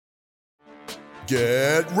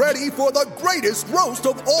Get ready for the greatest roast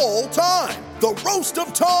of all time, the Roast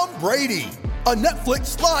of Tom Brady, a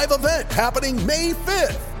Netflix live event happening May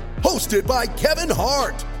 5th. Hosted by Kevin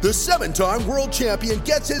Hart, the 7-time world champion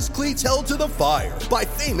gets his cleats held to the fire by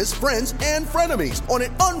famous friends and frenemies on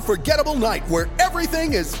an unforgettable night where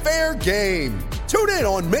everything is fair game. Tune in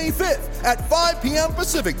on May 5th at 5 p.m.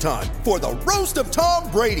 Pacific time for the Roast of Tom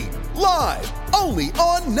Brady, live only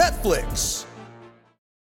on Netflix.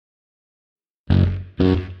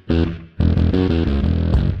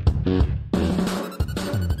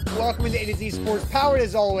 Welcome to A to Z Sports, powered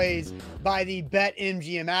as always by the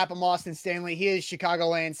BetMGM app. I'm Austin Stanley. He is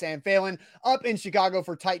Chicagoland Sam Phelan, up in Chicago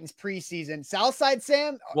for Titans preseason. Southside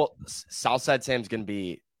Sam? Well, Southside Sam's going to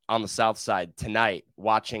be on the South Side tonight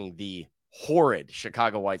watching the horrid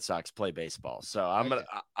Chicago White Sox play baseball. So I'm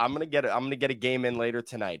gonna get a game in later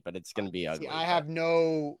tonight, but it's going to be ugly. I have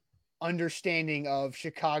no understanding of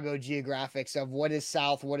Chicago geographics of what is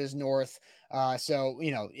south, what is north. So,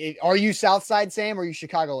 are you Southside Sam or are you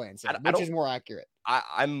Chicagoland Sam? Which is more accurate?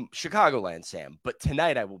 I'm Chicagoland Sam, but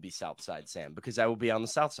tonight I will be Southside Sam because I will be on the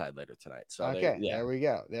South Side later tonight. So there we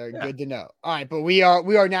go. Good to know. All right, but we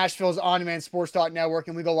are Nashville's on-demand sports talk network,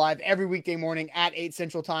 and we go live every weekday morning at 8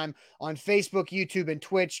 Central Time on Facebook, YouTube, and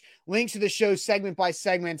Twitch. Links to the show segment by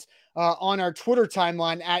segment on our Twitter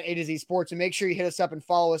timeline at A to Z Sports, and make sure you hit us up and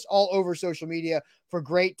follow us all over social media for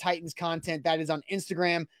great Titans content. That is on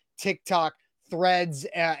Instagram, TikTok, Threads,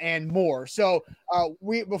 and more. So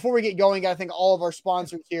before we get going, I thank all of our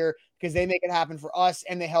sponsors here because they make it happen for us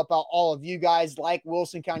and they help out all of you guys, like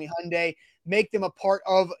Wilson County Hyundai. Make them a part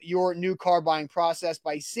of your new car buying process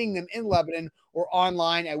by seeing them in Lebanon or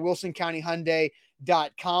online at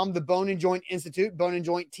wilsoncountyhyundai.com. The Bone and Joint Institute,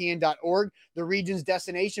 boneandjointtn.org, the region's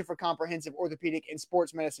destination for comprehensive orthopedic and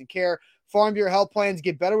sports medicine care. Farm Bureau Health Plans.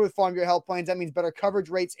 Get better with Farm Bureau Health Plans. That means better coverage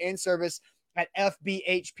rates and service at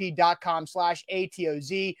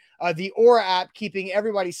fbhp.com/ATOZ. The Aura app, keeping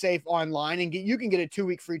everybody safe online, and you can get a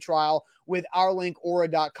 2-week free trial with our link,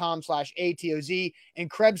 aura.com/ATOZ. And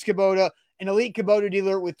Krebs Kubota, an elite Kubota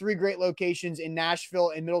dealer with 3 great locations in Nashville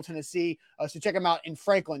and Middle Tennessee. So check them out in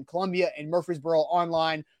Franklin, Columbia, and Murfreesboro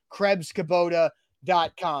online,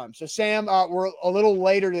 KrebsKubota.com. So Sam, we're a little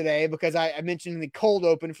later today because I mentioned in the cold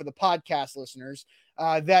open for the podcast listeners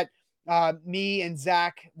that me and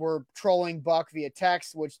Zach were trolling Buck via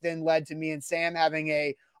text, which then led to me and Sam having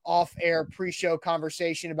a off-air pre-show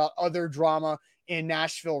conversation about other drama in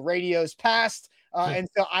Nashville radio's past. And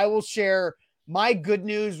so I will share my good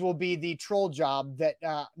news will be the troll job that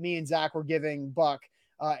me and Zach were giving Buck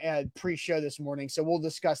at pre-show this morning. So we'll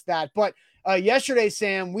discuss that. But yesterday,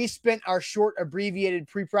 Sam, we spent our short abbreviated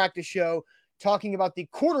pre-practice show talking about the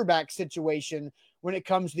quarterback situation when it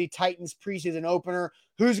comes to the Titans preseason opener.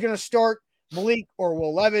 Who's going to start, Malik or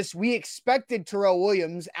Will Levis? We expected Terrell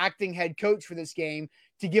Williams, acting head coach for this game,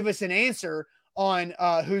 to give us an answer on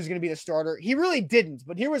who's going to be the starter. He really didn't,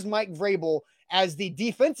 but here was Mike Vrabel as the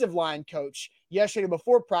defensive line coach yesterday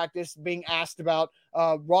before practice being asked about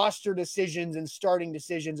roster decisions and starting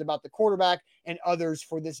decisions about the quarterback and others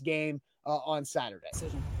for this game on Saturday.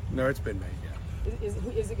 No, it's been made, yeah. Is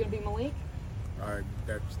it going to be Malik?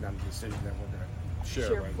 That's not a decision that we're going to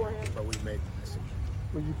share right now, but we've made the decision.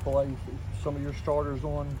 Will you play some of your starters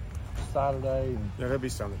on Saturday? Yeah, there'll be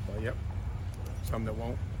some that play, yep. Some that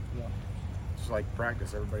won't. Yeah. Just like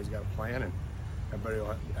practice, everybody's got a plan, and everybody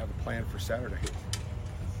will have a plan for Saturday.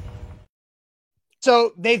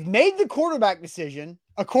 So they've made the quarterback decision,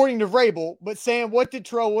 according to Vrabel, but Sam, what did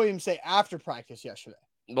Terrell Williams say after practice yesterday?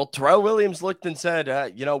 Well, Terrell Williams looked and said,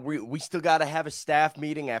 we still got to have a staff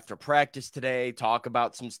meeting after practice today, talk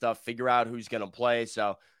about some stuff, figure out who's going to play.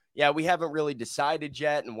 So, yeah, we haven't really decided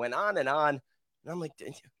yet, and went on. And I'm like,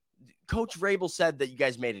 Coach Vrabel said that you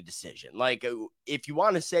guys made a decision. Like, if you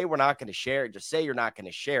want to say we're not going to share it, just say you're not going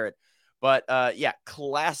to share it. But,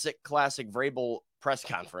 classic Vrabel press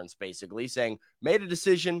conference, basically, saying, made a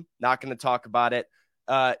decision, not going to talk about it.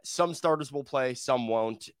 Some starters will play, some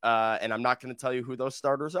won't, and I'm not going to tell you who those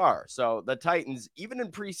starters are. So the Titans, even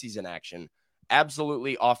in preseason action,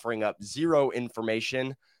 absolutely offering up zero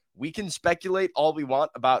information. We can speculate all we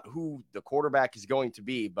want about who the quarterback is going to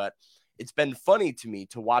be, but it's been funny to me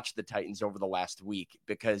to watch the Titans over the last week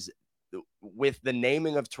because with the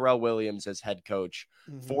naming of Terrell Williams as head coach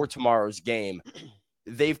for tomorrow's game,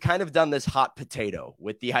 they've kind of done this hot potato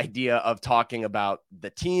with the idea of talking about the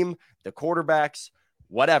team, the quarterbacks,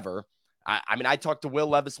 whatever. I talked to Will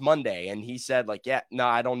Levis Monday, and he said,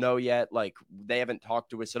 I don't know yet. Like, they haven't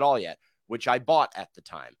talked to us at all yet, which I bought at the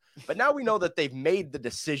time. But now we know that they've made the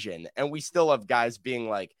decision, and we still have guys being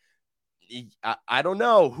like, I don't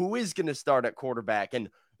know who is going to start at quarterback. And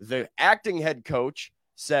The acting head coach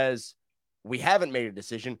says, we haven't made a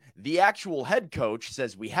decision. The actual head coach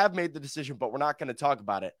says we have made the decision, but we're not going to talk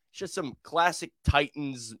about it. It's just some classic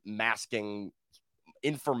Titans masking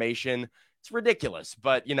information. It's ridiculous,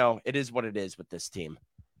 but it is what it is with this team.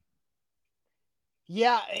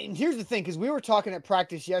 Yeah, and here's the thing, because we were talking at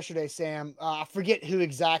practice yesterday, Sam. I forget who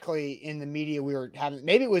exactly in the media we were having.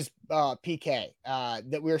 Maybe it was PK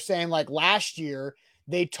that we were saying, like, last year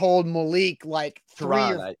they told Malik like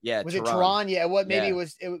Tehran, was it Tehran? Yeah, maybe it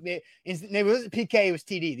was it wasn't PK, it was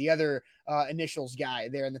TD, the other initials guy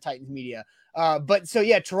there in the Titans media. But so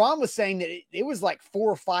yeah, Tehran was saying that it was like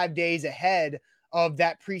 4 or 5 days ahead of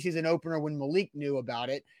that preseason opener when Malik knew about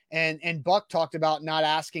it. And Buck talked about not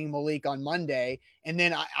asking Malik on Monday. And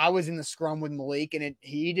then I was in the scrum with Malik, and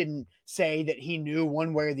he didn't say that he knew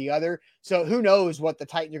one way or the other. So who knows what the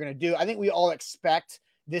Titans are going to do. I think we all expect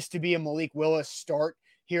this to be a Malik Willis start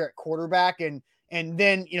here at quarterback. And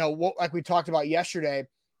then, like we talked about yesterday,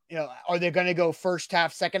 are they going to go first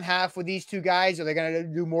half, second half with these two guys? Are they going to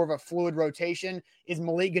do more of a fluid rotation? Is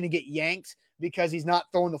Malik going to get yanked because he's not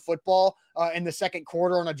throwing the football in the second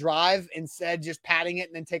quarter on a drive, instead just patting it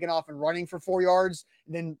and then taking off and running for 4 yards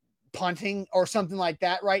and then punting or something like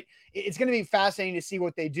that, right? It's going to be fascinating to see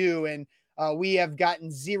what they do. And we have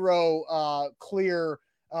gotten zero clear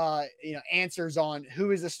answers on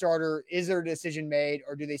who is the starter. Is there a decision made,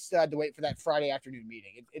 or do they still have to wait for that Friday afternoon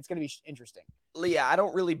meeting? It's going to be interesting. Leah, I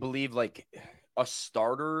don't really believe like a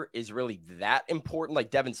starter is really that important. Like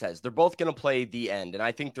Devin says, they're both going to play the end. And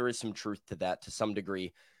I think there is some truth to that to some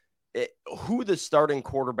degree. Who the starting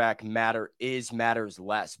quarterback matters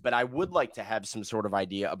less, but I would like to have some sort of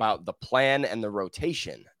idea about the plan and the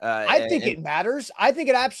rotation. I think it matters. I think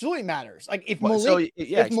it absolutely matters. Like if Malik,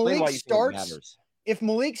 if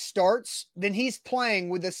Malik starts, then he's playing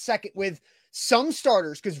with some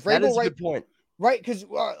starters, because Vrabel, that is a good point. Right, because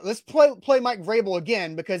let's play Mike Vrabel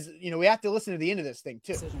again, because we have to listen to the end of this thing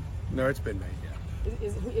too. No, it's been made. Yeah.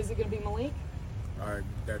 Is it going to be Malik?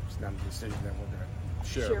 That's not a decision that we're going to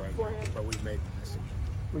share right now, but we've made the decision.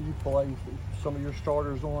 Will you play some of your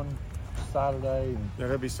starters on Saturday?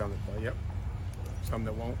 There'll be some that play. Yep. Some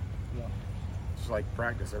that won't. Yeah. It's like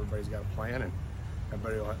practice. Everybody's got a plan, and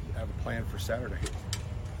everybody will have a plan for Saturday.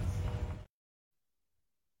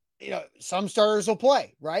 Some starters will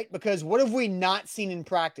play, right? Because what have we not seen in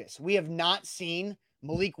practice? We have not seen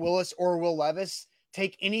Malik Willis or Will Levis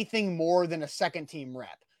take anything more than a second team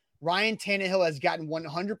rep. Ryan Tannehill has gotten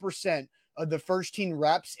 100% of the first team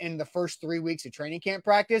reps in the first 3 weeks of training camp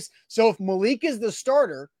practice. So if Malik is the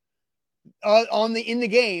starter in the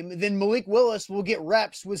game, then Malik Willis will get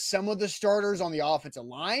reps with some of the starters on the offensive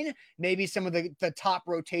line, maybe some of the top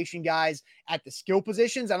rotation guys at the skill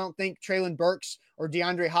positions. I don't think Treylon Burks or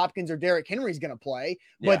DeAndre Hopkins or Derrick Henry is going to play,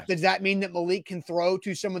 but does that mean that Malik can throw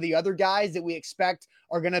to some of the other guys that we expect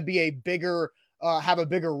are going to be have a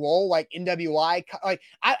bigger role, like NWI?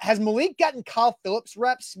 Has Malik gotten Kyle Phillips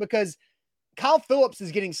reps? Because Kyle Phillips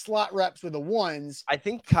is getting slot reps with the ones. I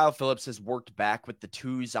think Kyle Phillips has worked back with the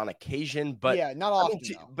twos on occasion, but not often.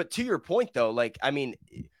 But to your point, though,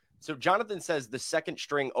 so Jonathan says the second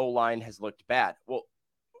string O-line has looked bad. Well,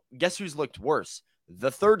 guess who's looked worse?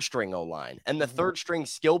 The third string O-line and the third string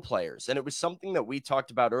skill players. And it was something that we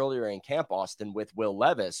talked about earlier in camp, Austin, with Will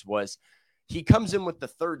Levis, was he comes in with the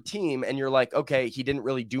third team and you're like, okay, he didn't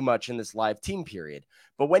really do much in this live team period.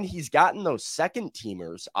 But when he's gotten those second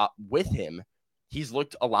teamers with him, he's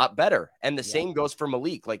looked a lot better. And the same goes for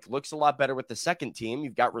Malik, looks a lot better with the second team.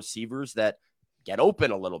 You've got receivers that get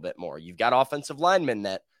open a little bit more. You've got offensive linemen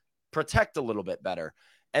that protect a little bit better.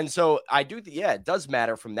 And so I do, it does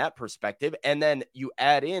matter from that perspective. And then you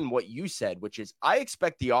add in what you said, which is I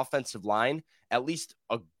expect the offensive line, at least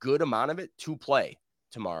a good amount of it, to play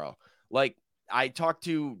tomorrow. I talked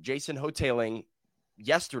to Jason Hoteling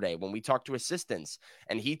yesterday when we talked to assistants,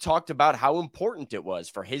 and he talked about how important it was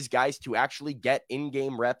for his guys to actually get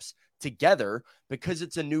in-game reps together because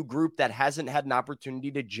it's a new group that hasn't had an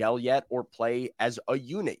opportunity to gel yet or play as a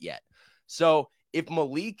unit yet. So if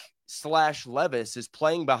Malik/Levis is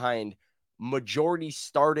playing behind majority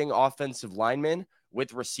starting offensive linemen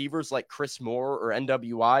with receivers like Chris Moore or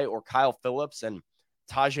NWI or Kyle Phillips and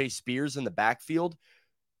Tajay Spears in the backfield,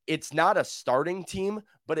 it's not a starting team,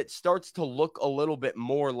 but it starts to look a little bit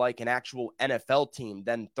more like an actual NFL team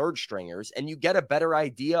than third stringers. And you get a better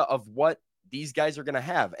idea of what these guys are going to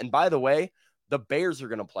have. And by the way, the Bears are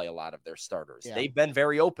going to play a lot of their starters. Yeah. They've been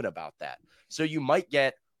very open about that. So you might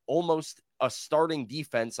get almost a starting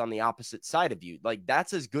defense on the opposite side of you.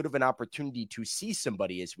 That's as good of an opportunity to see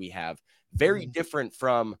somebody as we have. Very different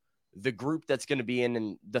from the group that's going to be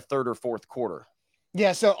in the third or fourth quarter.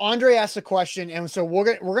 Yeah, so Andre asked a question, and so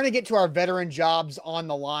we're gonna get to our veteran jobs on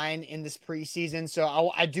the line in this preseason.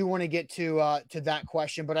 So I do want to get to that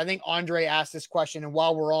question, but I think Andre asked this question, and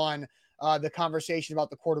while we're on the conversation about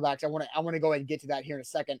the quarterbacks, I want to go ahead and get to that here in a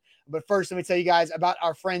second. But first, let me tell you guys about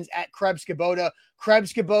our friends at Krebs Kubota.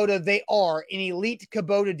 Krebs Kubota, they are an elite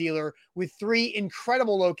Kubota dealer with 3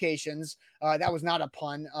 incredible locations. That was not a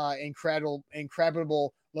pun.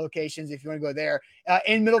 Incredible locations if you want to go there.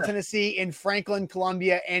 In Middle Tennessee, in Franklin,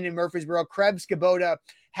 Columbia, and in Murfreesboro. Krebs Kubota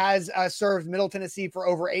has served Middle Tennessee for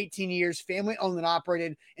over 18 years, family owned and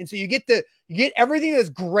operated. And so you get everything that's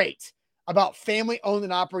great about family owned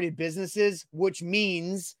and operated businesses, which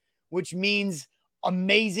means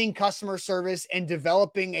amazing customer service and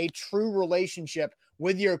developing a true relationship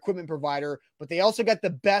with your equipment provider. But they also got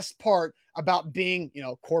the best part about being,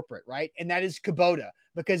 corporate, right? And that is Kubota,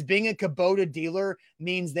 because being a Kubota dealer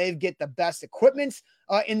means they get the best equipment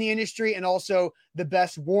in the industry and also the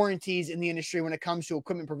best warranties in the industry when it comes to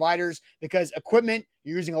equipment providers, because equipment,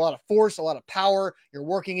 you're using a lot of force, a lot of power. You're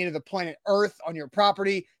working into the planet Earth on your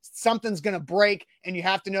property. Something's going to break and you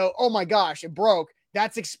have to know, oh my gosh, it broke.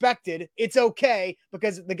 That's expected. It's okay,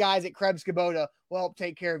 because the guys at Krebs Kubota will help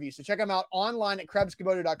take care of you. So check them out online at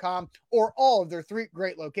KrebsKubota.com or all of their 3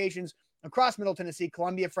 great locations across Middle Tennessee,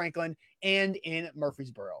 Columbia, Franklin, and in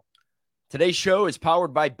Murfreesboro. Today's show is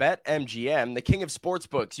powered by BetMGM, the king of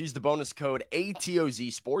sportsbooks. Use the bonus code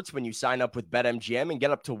ATOZ Sports when you sign up with BetMGM and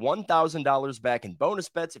get up to $1,000 back in bonus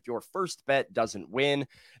bets if your first bet doesn't win.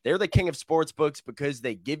 They're the king of sportsbooks because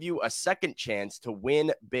they give you a second chance to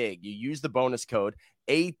win big. You use the bonus code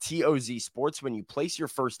ATOZ Sports when you place your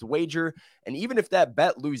first wager, and even if that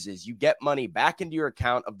bet loses, you get money back into your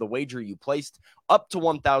account of the wager you placed, up to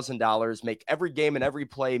 $1,000. Make every game and every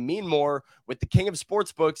play mean more with the king of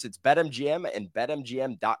sportsbooks. It's BetMGM and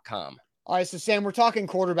BetMGM.com. All right, so Sam, we're talking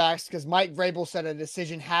quarterbacks because Mike Vrabel said a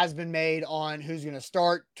decision has been made on who's going to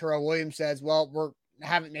start. Terrell Williams says, well,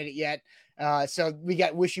 haven't made it yet. So we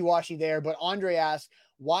got wishy-washy there. But Andre asked,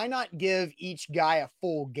 why not give each guy a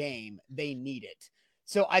full game? They need it.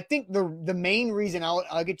 So I think the main reason,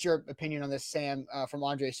 I'll get your opinion on this, Sam, from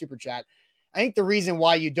Andre's Super Chat. I think the reason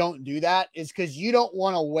why you don't do that is because you don't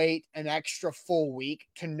want to wait an extra full week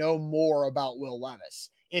to know more about Will Levis.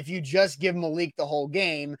 If you just give Malik the whole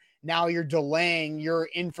game, now you're delaying your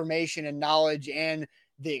information and knowledge and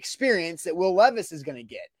the experience that Will Levis is going to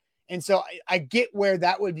get. And so I get where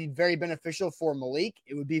that would be very beneficial for Malik.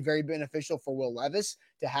 It would be very beneficial for Will Levis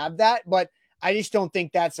to have that, but I just don't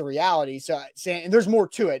think that's a reality. So, Sam, and there's more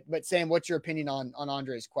to it, but Sam, what's your opinion on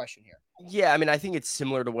Andre's question here? Yeah, I mean, I think it's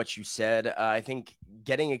similar to what you said. I think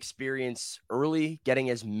getting experience early,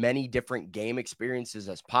 getting as many different game experiences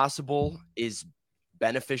as possible is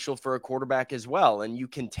beneficial for a quarterback as well. And you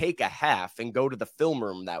can take a half and go to the film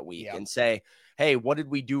room that week and say, hey, what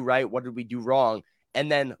did we do right? What did we do wrong?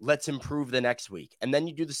 And then let's improve the next week. And then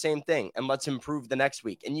you do the same thing and let's improve the next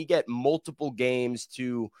week. And you get multiple games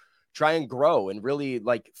to try and grow and really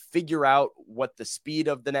figure out what the speed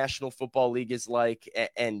of the National Football League is like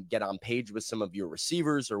and get on page with some of your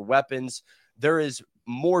receivers or weapons. There is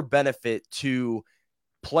more benefit to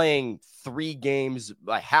playing 3 games,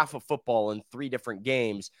 like half of football in 3 different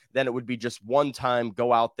games, than it would be just one time,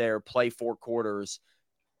 go out there, play 4 quarters,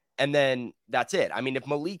 and then that's it. I mean, if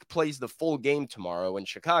Malik plays the full game tomorrow in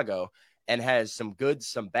Chicago and has some good,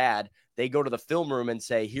 some bad, they go to the film room and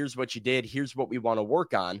say, here's what you did, here's what we want to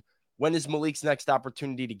work on. When is Malik's next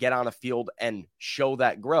opportunity to get on a field and show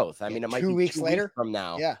that growth? I mean, it might be 2 weeks later from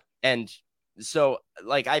now. Yeah. And so,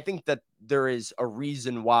 I think that there is a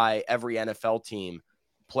reason why every NFL team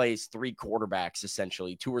plays 3 quarterbacks,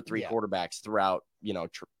 essentially 2 or 3 quarterbacks throughout,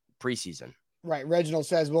 preseason. Right. Reginald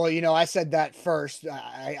says, well, I said that first,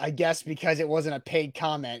 I guess because it wasn't a paid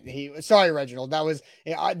comment. Sorry, Reginald. That was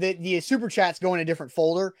the super chats go in a different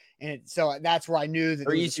folder. And so that's where I knew that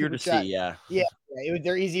they're easier to see. Yeah.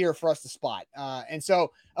 They're easier for us to spot. And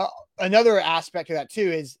so another aspect of that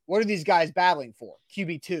too is, what are these guys battling for?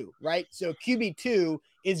 QB2, right? So QB2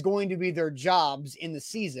 is going to be their jobs in the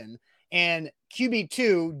season. And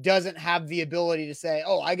QB2 doesn't have the ability to say,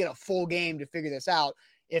 oh, I get a full game to figure this out.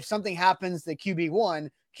 If something happens to QB1,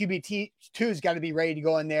 QB2's got to be ready to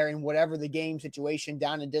go in there in whatever the game situation,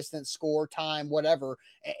 down and distance, score, time, whatever,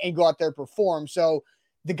 and go out there and perform. So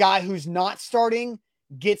the guy who's not starting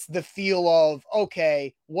gets the feel of,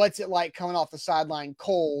 okay, what's it like coming off the sideline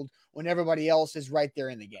cold when everybody else is right there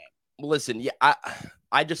in the game? Listen,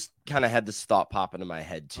 I just kind of had this thought pop into my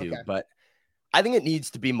head too, but I think it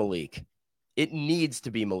needs to be Malik. It needs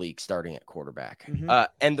to be Malik starting at quarterback. Mm-hmm.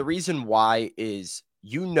 And the reason why is,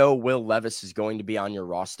 Will Levis is going to be on your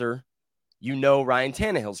roster. Ryan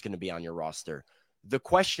Tannehill is going to be on your roster. The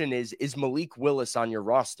question is Malik Willis on your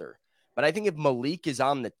roster? But I think if Malik is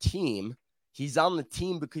on the team, he's on the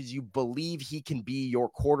team because you believe he can be your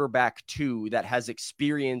quarterback too, that has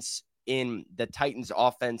experience in the Titans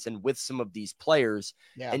offense and with some of these players.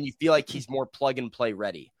 Yeah. And you feel like he's more plug and play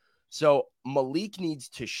ready. So Malik needs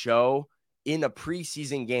to show in a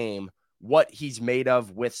preseason game what he's made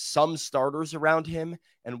of with some starters around him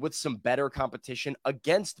and with some better competition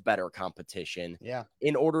against better competition. Yeah.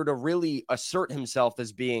 In order to really assert himself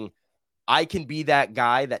as being, I can be that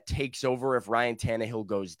guy that takes over if Ryan Tannehill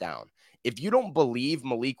goes down. If you don't believe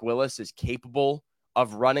Malik Willis is capable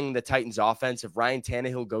of running the Titans offense, if Ryan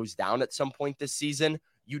Tannehill goes down at some point this season,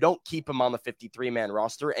 you don't keep him on the 53-man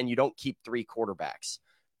roster and you don't keep 3 quarterbacks,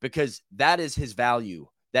 because that is his value.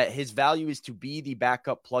 That his value is to be the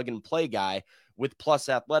backup plug and play guy with plus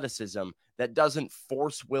athleticism that doesn't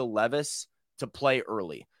force Will Levis to play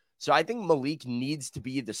early. So I think Malik needs to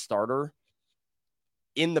be the starter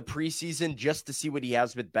in the preseason just to see what he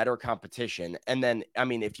has with better competition. And then, I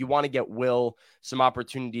mean, if you want to get Will some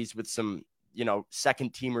opportunities with some,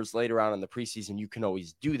 second teamers later on in the preseason, you can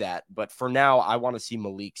always do that. But for now, I want to see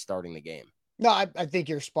Malik starting the game. No, I think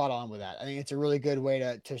you're spot on with that. I think it's a really good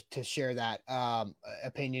way to share that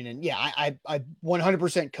opinion. And yeah, I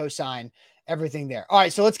 100% co-sign everything there. All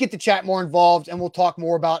right, so let's get the chat more involved, and we'll talk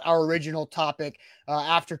more about our original topic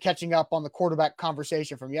after catching up on the quarterback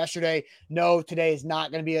conversation from yesterday. No, today is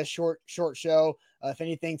not going to be a short show. If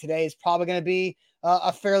anything, today is probably going to be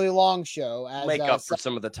a fairly long show. Make up for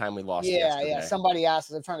some of the time we lost yesterday. Yeah. Somebody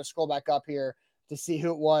asked us. I'm trying to scroll back up here to see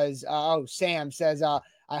who it was. Sam says,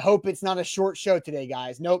 I hope it's not a short show today,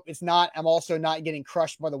 guys. Nope, it's not. I'm also not getting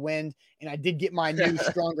crushed by the wind. And I did get my new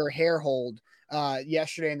stronger hair hold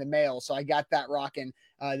yesterday in the mail. So I got that rocking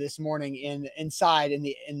this morning inside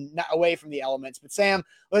and not away from the elements. But Sam,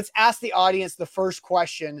 let's ask the audience the first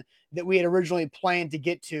question that we had originally planned to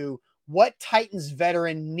get to. What Titans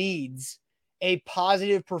veteran needs a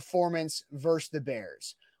positive performance versus the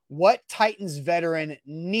Bears? What Titans veteran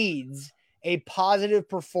needs a positive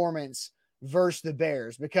performance versus the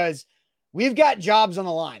Bears? Because we've got jobs on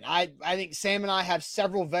the line. I think Sam and I have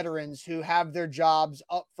several veterans who have their jobs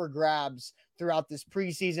up for grabs throughout this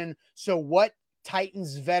preseason. So what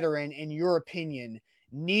Titans veteran, in your opinion,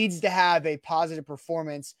 needs to have a positive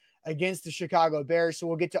performance against the Chicago Bears? So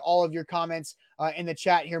we'll get to all of your comments in the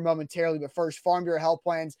chat here momentarily. But first, Farm Bureau Health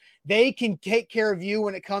Plans. They can take care of you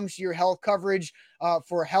when it comes to your health coverage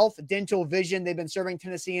for health, dental, vision. They've been serving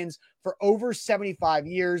Tennesseans for over 75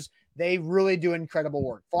 years. They really do incredible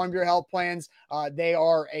work. Farm Bureau Health Plans, they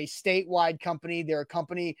are a statewide company. They're a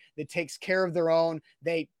company that takes care of their own.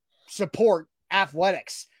 They support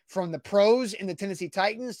athletics, from the pros in the Tennessee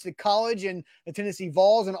Titans to college and the Tennessee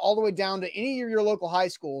Vols and all the way down to any of your local high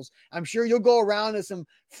schools. I'm sure you'll go around to some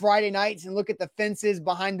Friday nights and look at the fences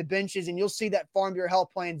behind the benches, and you'll see that Farm Bureau Health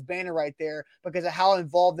Plans banner right there because of how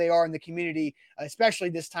involved they are in the community, especially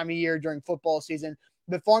this time of year during football season.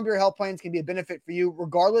 But Farm Bureau Health Plans can be a benefit for you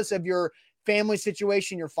regardless of your family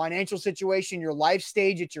situation, your financial situation, your life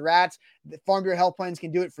stage that you're at. The Farm Bureau Health Plans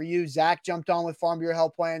can do it for you. Zach jumped on with Farm Bureau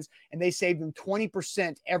Health Plans, and they saved him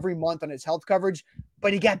 20% every month on his health coverage,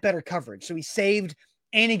 but he got better coverage. So he saved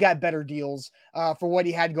and he got better deals for what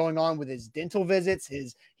he had going on with his dental visits.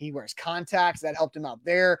 He wears contacts. That helped him out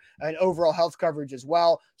there, and overall health coverage as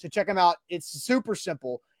well. So check him out. It's super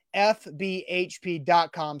simple.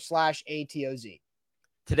 FBHP.com/ATOZ.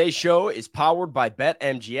 Today's show is powered by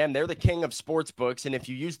BetMGM. They're the king of sports books, and if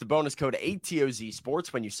you use the bonus code ATOZ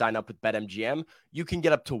Sports when you sign up with BetMGM, you can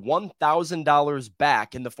get up to $1,000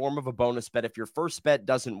 back in the form of a bonus bet if your first bet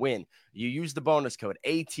doesn't win. You use the bonus code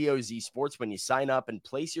ATOZ Sports when you sign up and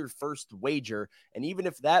place your first wager, and even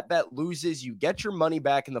if that bet loses, you get your money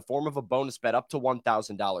back in the form of a bonus bet up to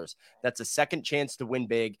 $1,000. That's a second chance to win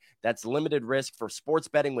big. That's limited risk for sports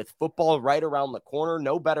betting with football right around the corner.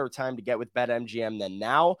 No better time to get with BetMGM than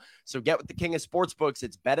now. So get with the king of sportsbooks.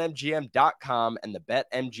 It's BetMGM.com and the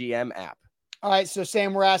BetMGM app. All right, so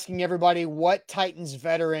Sam, we're asking everybody what Titans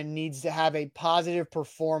veteran needs to have a positive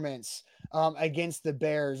performance against the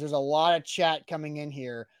Bears. There's a lot of chat coming in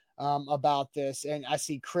here about this, and I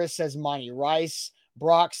see Chris says Monty Rice,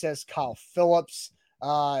 Brock says Kyle Phillips,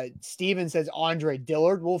 Steven says Andre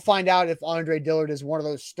Dillard. We'll find out if Andre Dillard is one of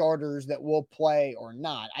those starters that will play or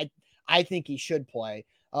not. I think he should play.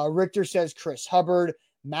 Richter says Chris Hubbard.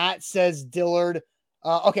 Matt says Dillard.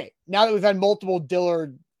 Okay, now that we've had multiple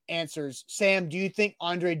Dillard answers, Sam, do you think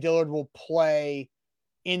Andre Dillard will play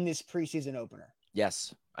in this preseason opener?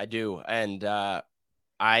 Yes, I do. And I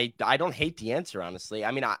don't hate the answer, honestly.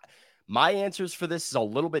 I mean, my answers for this is a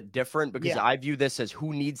little bit different because I view this as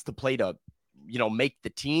who needs to play to make the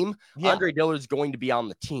team. Yeah. Andre Dillard's going to be on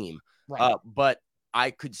the team. Right. But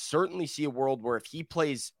I could certainly see a world where if he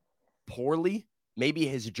plays poorly, maybe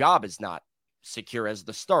his job is not secure as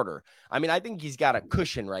the starter. I mean, I think he's got a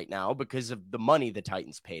cushion right now because of the money the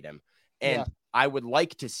Titans paid him. And I would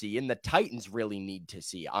like to see, and the Titans really need to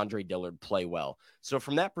see, Andre Dillard play well. So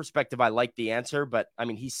from that perspective, I like the answer, but I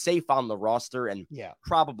mean, he's safe on the roster and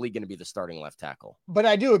probably going to be the starting left tackle. But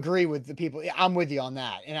I do agree with the people. I'm with you on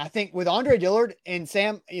that. And I think with Andre Dillard and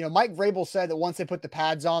Sam, Mike Vrabel said that once they put the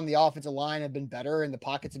pads on, the offensive line had been better and the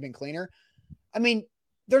pockets have been cleaner. I mean,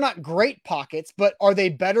 they're not great pockets, but are they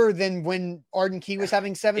better than when Arden Key was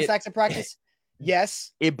having 7 sacks in practice?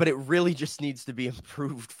 Yes. But it really just needs to be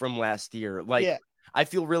improved from last year. I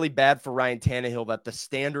feel really bad for Ryan Tannehill that the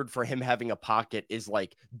standard for him having a pocket is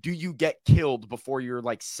do you get killed before your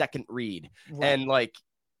second read? Right. And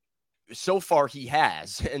so far he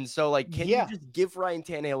has. And so can you just give Ryan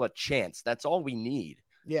Tannehill a chance? That's all we need.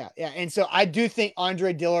 Yeah. And so I do think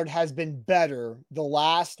Andre Dillard has been better the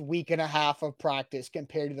last week and a half of practice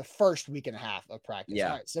compared to the first week and a half of practice. Yeah.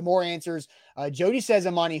 All right, some more answers. Jody says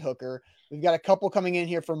Amani Hooker. We've got a couple coming in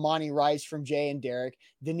here from Monty Rice from Jay and Derek.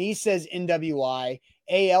 Denise says NWI.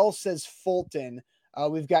 AL says Fulton.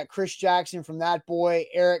 We've got Chris Jackson from That Boy.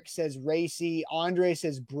 Eric says Racy. Andre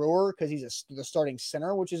says Brewer because he's the starting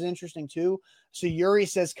center, which is interesting too. So Yuri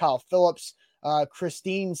says Kyle Phillips.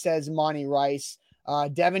 Christine says Monty Rice.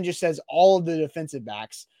 Devin just says all of the defensive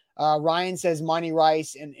backs. Ryan says Monty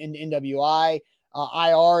Rice and NWI.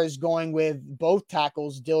 IR is going with both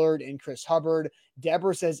tackles, Dillard and Chris Hubbard.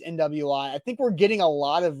 Deborah says NWI. I think we're getting a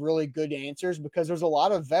lot of really good answers because there's a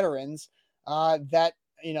lot of veterans that,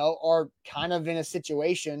 are kind of in a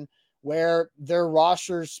situation where their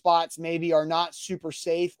roster spots maybe are not super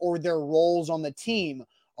safe or their roles on the team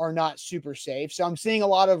are not super safe. So I'm seeing a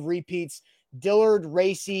lot of repeats. Dillard,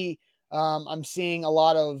 Racy. I'm seeing a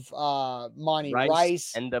lot of Monty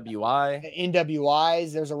Rice,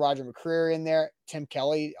 NWIs. There's a Roger McCreary in there. Tim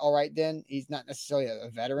Kelly. All right, then he's not necessarily a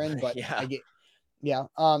veteran, but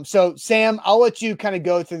So Sam, I'll let you kind of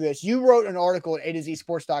go through this. You wrote an article at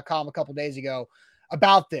A2ZSports.com a couple days ago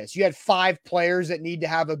about this. You had 5 players that need to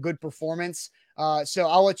have a good performance. So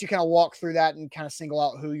I'll let you kind of walk through that and kind of single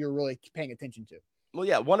out who you're really paying attention to. Well,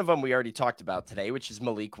 yeah, one of them we already talked about today, which is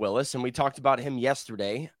Malik Willis, and we talked about him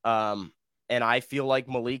yesterday. And I feel like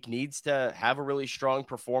Malik needs to have a really strong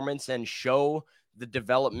performance and show the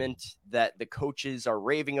development that the coaches are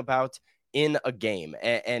raving about in a game.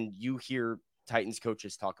 And you hear Titans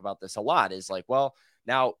coaches talk about this a lot, is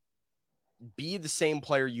now be the same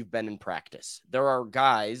player you've been in practice. There are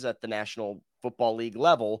guys at the National Football League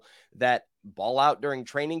level that ball out during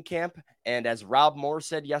training camp, and as Rob Moore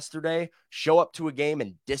said yesterday, show up to a game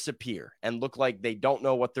and disappear and look like they don't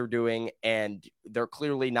know what they're doing, and they're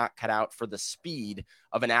clearly not cut out for the speed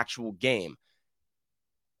of an actual game.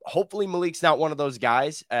 Hopefully Malik's not one of those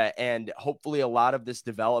guys, and hopefully a lot of this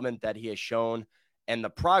development that he has shown and the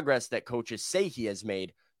progress that coaches say he has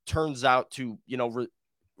made turns out to,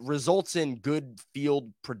 results in good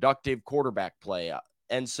field productive quarterback play.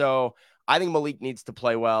 And so I think Malik needs to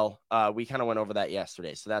play well. We kind of went over that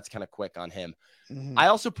yesterday, so that's kind of quick on him. Mm-hmm. I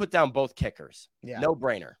also put down both kickers. No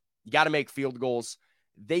brainer. You got to make field goals.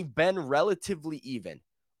 They've been relatively even.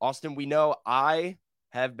 Austin, we know I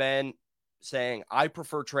have been saying I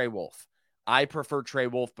prefer Trey Wolff. I prefer Trey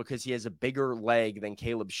Wolff because he has a bigger leg than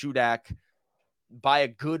Caleb Shudak by a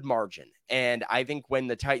good margin. And I think when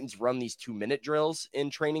the Titans run these 2-minute drills in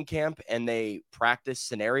training camp and they practice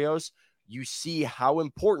scenarios, you see how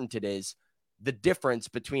important it is, the difference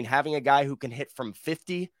between having a guy who can hit from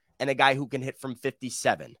 50 and a guy who can hit from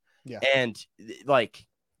 57. Yeah. And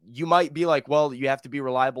you might be like, well, you have to be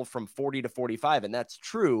reliable from 40 to 45. And that's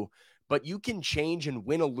true, but you can change and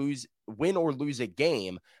win or lose a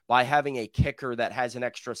game by having a kicker that has an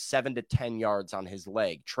extra 7 to 10 yards on his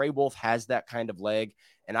leg. Trey Wolff has that kind of leg,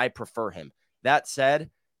 and I prefer him. That said,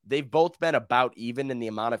 they've both been about even in the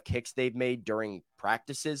amount of kicks they've made during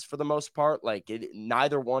practices for the most part.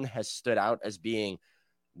 Neither one has stood out as being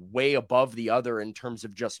way above the other in terms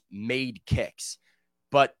of just made kicks.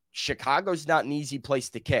 But Chicago's not an easy place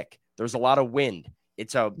to kick. There's a lot of wind.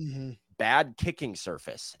 It's a bad kicking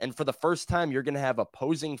surface. And for the first time, you're going to have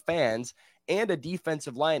opposing fans and a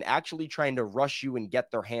defensive line actually trying to rush you and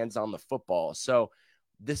get their hands on the football. So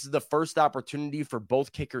this is the first opportunity for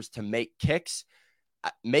both kickers to make kicks.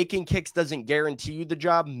 Making kicks doesn't guarantee you the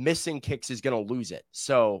job. Missing kicks is going to lose it.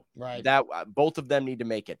 So that both of them need to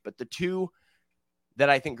make it. But the two that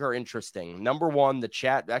I think are interesting, number one, the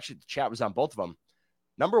chat was on both of them.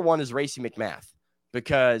 Number one is Racy McMath,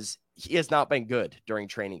 because he has not been good during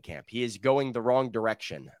training camp. He is going the wrong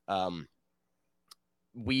direction.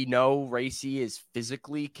 we know Racy is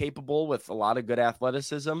physically capable with a lot of good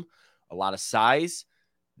athleticism, a lot of size.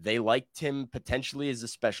 They liked him potentially as a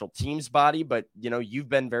special teams body, but, you've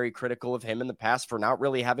been very critical of him in the past for not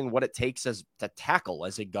really having what it takes to tackle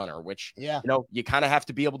as a gunner, which, you kind of have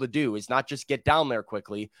to be able to do, is not just get down there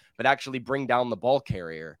quickly, but actually bring down the ball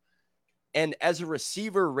carrier. And as a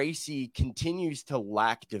receiver, Racy continues to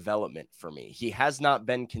lack development for me. He has not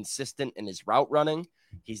been consistent in his route running.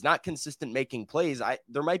 He's not consistent making plays.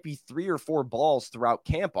 There might be 3 or 4 balls throughout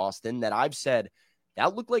camp, Austin, that I've said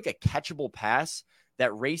that looked like a catchable pass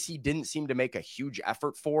that Racy didn't seem to make a huge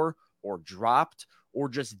effort for, or dropped, or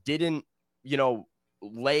just didn't,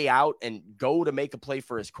 lay out and go to make a play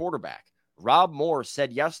for his quarterback. Rob Moore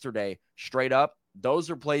said yesterday, straight up, those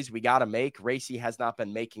are plays we got to make. Racy has not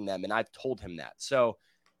been making them, and I've told him that. So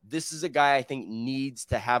this is a guy I think needs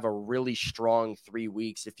to have a really strong 3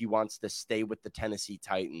 weeks if he wants to stay with the Tennessee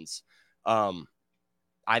Titans.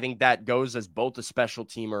 I think that goes as both a special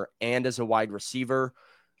teamer and as a wide receiver.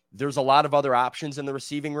 There's a lot of other options in the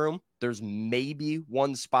receiving room. There's maybe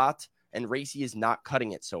one spot, and Racy is not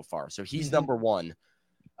cutting it so far. So he's number one.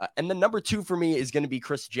 And then number 2 for me is going to be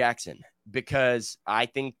Chris Jackson, because I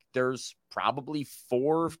think there's probably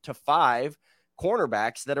 4 to 5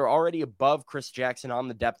 cornerbacks that are already above Chris Jackson on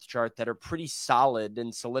the depth chart that are pretty solid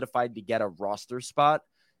and solidified to get a roster spot.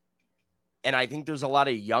 And I think there's a lot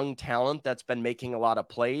of young talent that's been making a lot of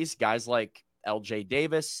plays. Guys like LJ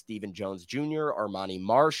Davis, Stephen Jones Jr., Armani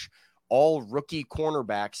Marsh, all rookie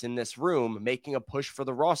cornerbacks in this room making a push for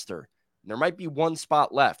the roster. There might be one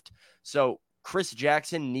spot left. So Chris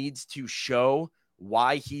Jackson needs to show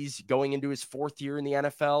why he's going into his 4th year in the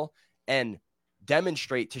NFL and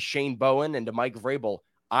demonstrate to Shane Bowen and to Mike Vrabel,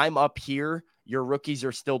 I'm up here, your rookies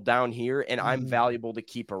are still down here, and I'm valuable to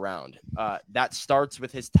keep around. That starts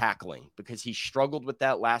with his tackling, because he struggled with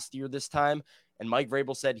that last year this time, and Mike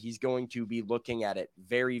Vrabel said he's going to be looking at it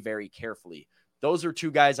very, very carefully. Those are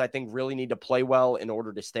 2 guys I think really need to play well in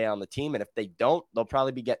order to stay on the team, and if they don't, they'll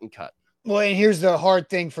probably be getting cut. Well, and here's the hard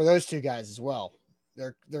thing for those 2 guys as well.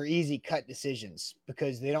 They're easy cut decisions,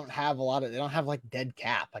 because they don't have like dead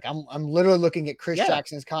cap. Like I'm literally looking at Chris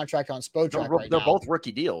Jackson's contract on Spotrac right now. They're both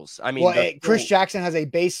rookie deals. I mean, Chris Jackson has a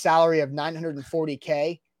base salary of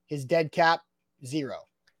 $940K. His dead cap, 0.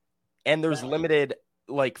 And there's limited,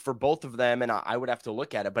 like, for both of them, and I would have to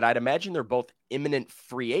look at it, but I'd imagine they're both imminent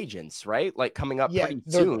free agents, right? Like coming up pretty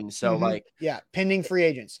soon. So pending free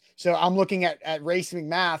agents. So I'm looking at Race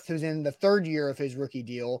McMath, who's in the 3rd year of his rookie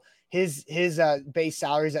deal. His base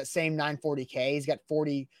salary is that same $940K. He's got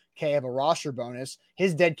 $40K of a roster bonus.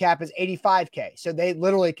 His dead cap is $85K. So they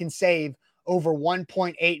literally can save over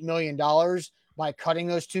 $1.8 million by cutting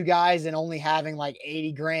those 2 guys and only having like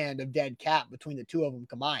 $80,000 of dead cap between the 2 of them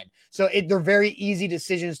combined. So they're very easy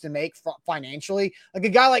decisions to make financially. Like a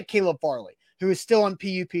guy like Caleb Farley, who is still on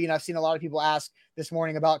PUP, and I've seen a lot of people ask this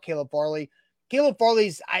morning about Caleb Farley. Caleb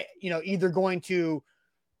Farley's either going to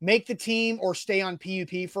make the team or stay on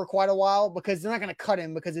PUP for quite a while, because they're not going to cut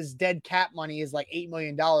him, because his dead cap money is like $8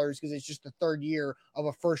 million, because it's just the 3rd year of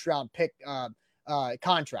a 1st round pick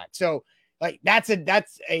contract. So like that's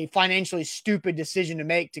a financially stupid decision to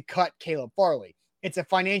make, to cut Caleb Farley. It's a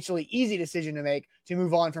financially easy decision to make to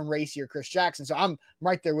move on from Racy or Chris Jackson. So I'm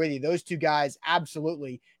right there with you. Those 2 guys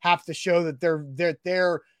absolutely have to show that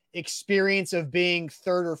their experience of being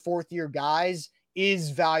 3rd or 4th year guys is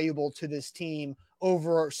valuable to this team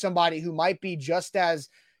over somebody who might be just as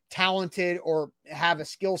talented or have a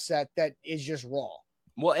skill set that is just raw.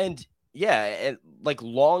 Well, and like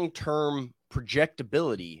long-term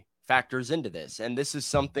projectability factors into this. And this is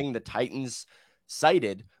something the Titans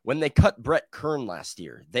cited when they cut Brett Kern last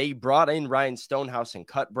year. They brought in Ryan Stonehouse and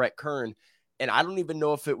cut Brett Kern. And I don't even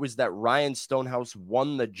know if it was that Ryan Stonehouse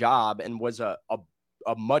won the job and was a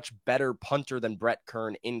much better punter than Brett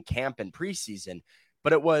Kern in camp and preseason.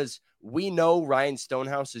 But it was, we know Ryan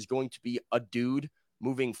Stonehouse is going to be a dude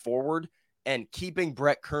moving forward, and keeping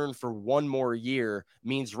Brett Kern for 1 more year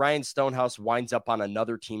means Ryan Stonehouse winds up on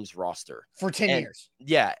another team's roster. For 10 years.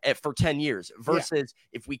 Yeah, for 10 years. Versus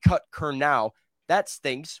if we cut Kern now, that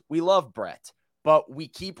stinks. We love Brett, but we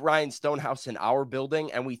keep Ryan Stonehouse in our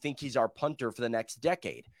building, and we think he's our punter for the next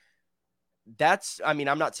decade. I'm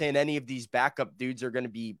not saying any of these backup dudes are going to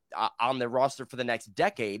be on the roster for the next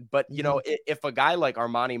decade, but if a guy like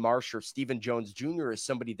Armani Marsh or Stephen Jones Jr. is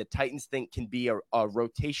somebody the Titans think can be a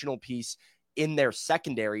rotational piece in their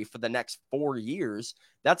secondary for the next 4 years,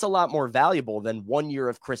 that's a lot more valuable than 1 year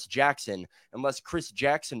of Chris Jackson, unless Chris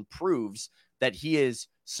Jackson proves that he is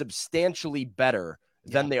substantially better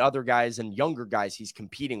than the other guys and younger guys he's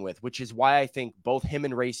competing with, which is why I think both him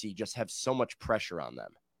and Racy just have so much pressure on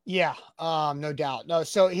them. Yeah, no doubt. No,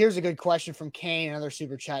 so here's a good question from Kane, another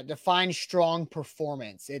super chat. Define strong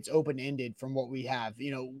performance. It's open-ended from what we have.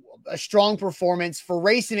 A strong performance for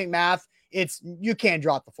Racing McMath, it's you can't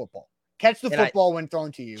drop the football. Catch the football when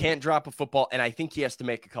thrown to you. Can't drop a football, and I think he has to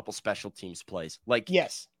make a couple special teams plays.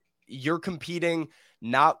 Yes. You're competing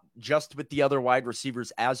not just with the other wide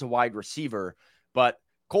receivers as a wide receiver, but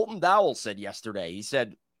Colton Dowell said yesterday, he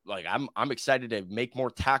said, I'm excited to make more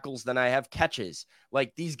tackles than I have catches.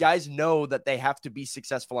 These guys know that they have to be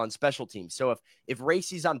successful on special teams. So if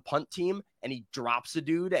Racy's on punt team and he drops a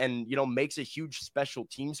dude and, makes a huge special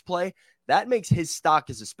teams play, that makes his stock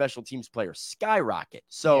as a special teams player skyrocket.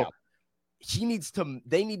 So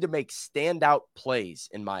they need to make standout plays,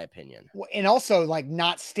 in my opinion. And also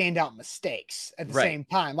not standout mistakes at the same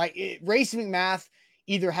time. Racing McMath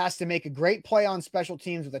either has to make a great play on special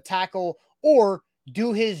teams with a tackle or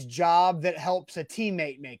do his job that helps a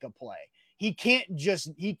teammate make a play. He can't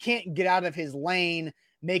get out of his lane,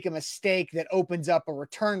 make a mistake that opens up a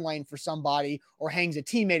return lane for somebody or hangs a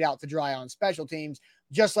teammate out to dry on special teams.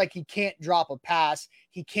 Just like he can't drop a pass.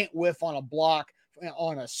 He can't whiff on a block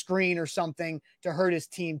on a screen or something to hurt his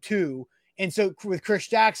team too. And so with Chris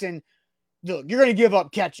Jackson, look, you're going to give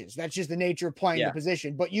up catches. That's just the nature of playing the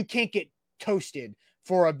position, but you can't get toasted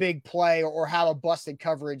for a big play or have a busted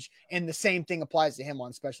coverage. And the same thing applies to him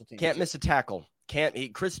on special teams. Can't miss a tackle.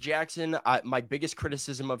 Chris Jackson, my biggest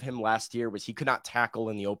criticism of him last year was he could not tackle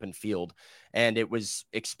in the open field, and it was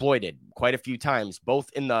exploited quite a few times, both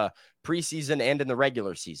in the preseason and in the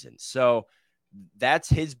regular season. So that's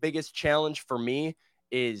his biggest challenge for me,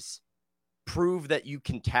 is prove that you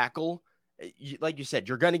can tackle. Like you said,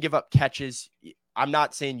 you're going to give up catches. I'm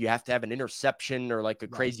not saying you have to have an interception or a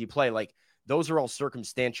crazy play. Those are all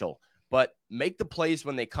circumstantial, but make the plays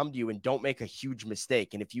when they come to you and don't make a huge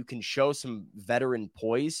mistake. And if you can show some veteran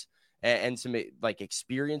poise and some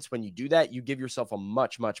experience when you do that, you give yourself a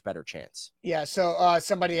much, much better chance. Yeah. So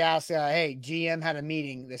somebody asked, hey, GM had a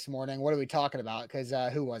meeting this morning. What are we talking about? Because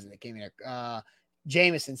who was it that came in?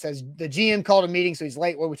 Jameson says the GM called a meeting, so he's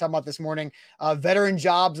late. What are we talking about this morning? Veteran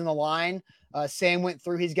jobs in the line. Sam went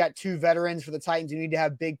through. He's got 2 veterans for the Titans who need to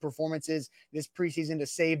have big performances this preseason to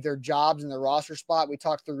save their jobs in the roster spot. We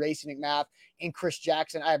talked through Racing McMath and Chris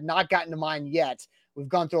Jackson. I have not gotten to mine yet. We've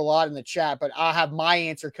gone through a lot in the chat, but I'll have my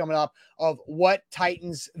answer coming up of what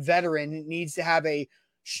Titans veteran needs to have a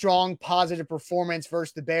strong, positive performance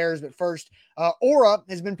versus the Bears. But first, Aura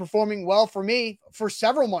has been performing well for me for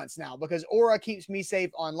several months now because Aura keeps me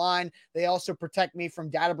safe online. They also protect me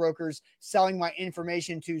from data brokers selling my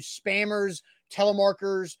information to spammers,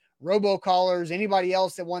 telemarketers, robocallers, anybody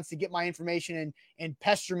else that wants to get my information and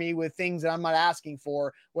pester me with things that I'm not asking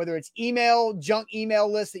for, whether it's email, junk email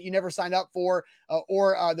lists that you never signed up for,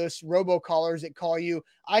 or those robocallers that call you.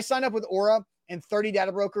 I signed up with Aura, and 30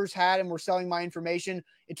 data brokers had and were selling my information.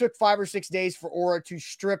 It took 5 or 6 days for Aura to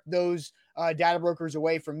strip those data brokers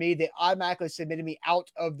away from me. They automatically submitted me out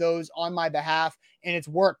of those on my behalf, and it's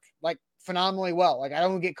worked phenomenally well. I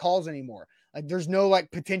don't get calls anymore. There's no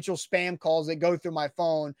potential spam calls that go through my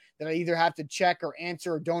phone that I either have to check or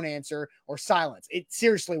answer or don't answer or silence. It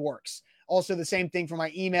seriously works. Also, the same thing for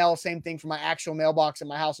my email, same thing for my actual mailbox at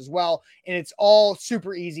my house as well. And it's all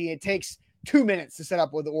super easy. It takes 2 minutes to set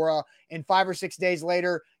up with Aura, and 5 or 6 days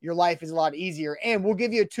later, your life is a lot easier. And we'll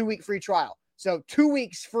give you a 2-week free trial. So 2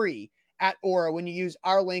 weeks free at Aura when you use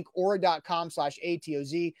our link,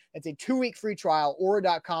 aura.com/ATOZ. That's a 2-week free trial,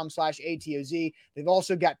 aura.com/ATOZ. They've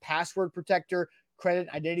also got password protector, credit,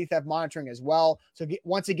 identity theft monitoring as well. So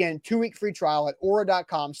once again, 2-week free trial at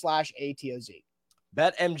aura.com/ATOZ.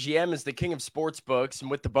 BetMGM is the king of sports books, and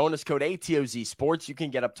with the bonus code ATOZ Sports, you can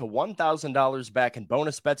get up to $1,000 back in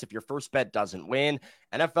bonus bets if your first bet doesn't win.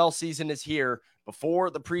 NFL season is here. Before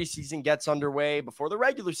the preseason gets underway, before the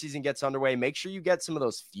regular season gets underway, make sure you get some of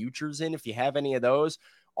those futures in if you have any of those.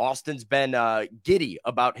 Austin's been giddy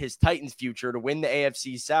about his Titans future to win the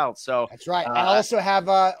AFC South. So that's right. I also have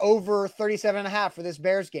over 37.5 for this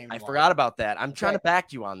Bears game. I forgot about that. I'm trying to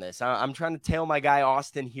back you on this. I'm trying to tail my guy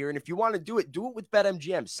Austin here. And if you want to do it with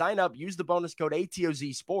BetMGM. Sign up, use the bonus code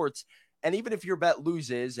ATOZ Sports. And even if your bet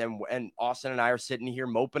loses and Austin and I are sitting here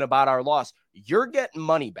moping about our loss, you're getting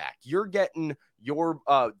money back. You're getting your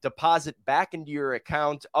deposit back into your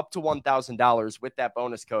account up to $1,000 with that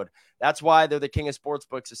bonus code. That's why they're the king of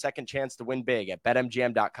sportsbooks, a second chance to win big at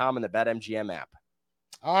BetMGM.com and the BetMGM app.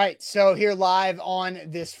 All right, so here live on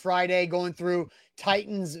this Friday, going through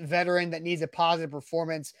Titans veteran that needs a positive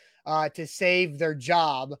performance to save their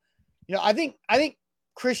job. I think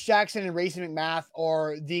Chris Jackson and Racing McMath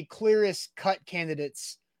are the clearest cut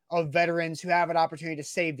candidates of veterans who have an opportunity to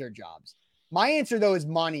save their jobs. My answer, though, is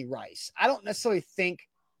Monty Rice. I don't necessarily think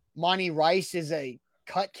Monty Rice is a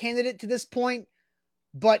cut candidate to this point,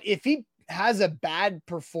 but if he has a bad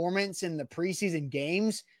performance in the preseason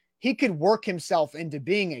games, he could work himself into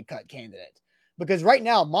being a cut candidate. Because right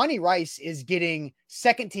now, Monty Rice is getting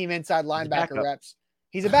second team inside linebacker reps.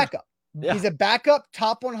 He's a backup. Yeah. He's a backup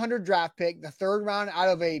top 100 draft pick, the third round out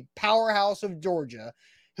of a powerhouse of Georgia,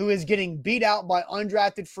 who is getting beat out by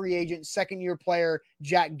undrafted free agent second-year player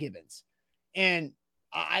Jack Gibbons. And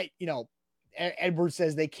Edwards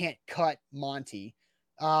says they can't cut Monty.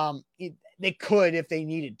 They could if they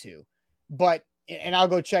needed to, but I'll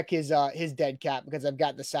go check his dead cap because I've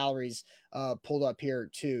got the salaries pulled up here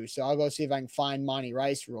too. So I'll go see if I can find Monty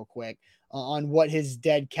Rice real quick on what his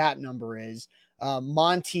dead cap number is.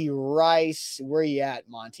 Monty Rice, where you at,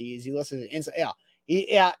 Monty? Is he listed inside?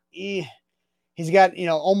 Yeah, he's got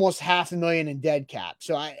almost $500,000 in dead cap.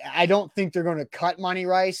 So I don't think they're going to cut Monty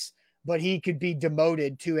Rice, but he could be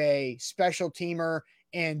demoted to a special teamer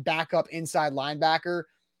and backup inside linebacker.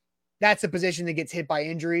 That's a position that gets hit by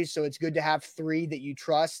injuries, so it's good to have three that you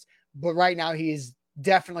trust. But right now, he is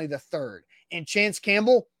definitely the third. And Chance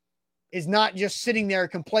Campbell is not just sitting there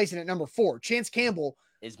complacent at number 4. Chance Campbell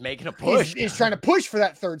is making a push. Is trying to push for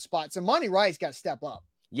that third spot. So Monty Rice got to step up.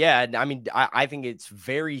 Yeah, I mean, I think it's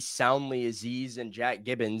very soundly Azeez and Jack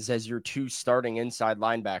Gibbons as your two starting inside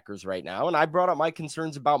linebackers right now. And I brought up my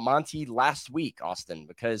concerns about Monty last week, Austin,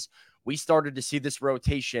 because we started to see this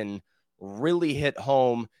rotation really hit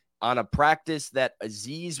home on a practice that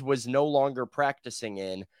Azeez was no longer practicing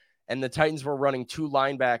in. And the Titans were running two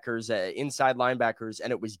linebackers, inside linebackers,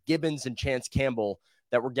 and it was Gibbons and Chance Campbell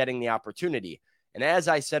that were getting the opportunity. And as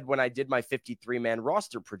I said when I did my 53-man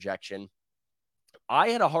roster projection, I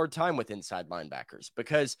had a hard time with inside linebackers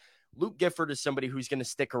because Luke Gifford is somebody who's going to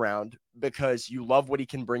stick around because you love what he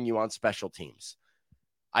can bring you on special teams.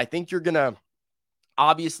 I think you're going to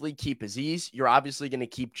obviously keep Azeez. You're obviously going to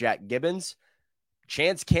keep Jack Gibbons.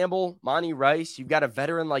 Chance Campbell, Monty Rice, you've got a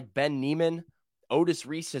veteran like Ben Neiman. Otis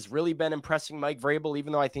Reese has really been impressing Mike Vrabel,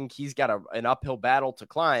 even though I think he's got an uphill battle to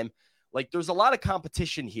climb. Like, there's a lot of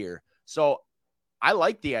competition here. So I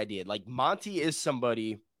like the idea. Like, Monty is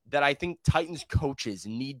somebody that I think Titans coaches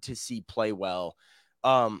need to see play well.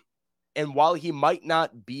 And while he might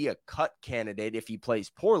not be a cut candidate if he plays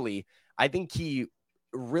poorly, I think he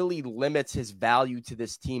really limits his value to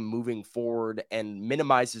this team moving forward and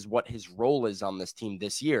minimizes what his role is on this team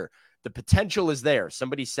this year. The potential is there.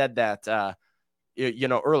 Somebody said that,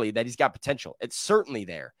 early, that he's got potential. It's certainly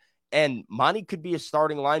there. And Monty could be a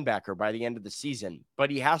starting linebacker by the end of the season, but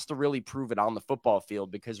he has to really prove it on the football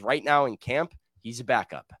field because right now in camp, he's a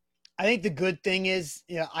backup. I think the good thing is,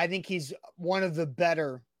 I think he's one of the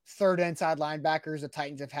better third inside linebackers the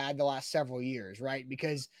Titans have had the last several years, right?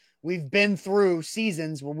 Because we've been through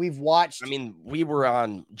seasons where we've watched. I mean, we were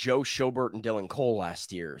on Joe Schobert and Dylan Cole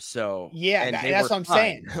last year. So, yeah, that's what I'm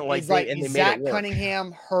saying. Is Zach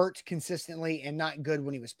Cunningham hurt consistently and not good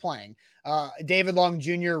when he was playing. David Long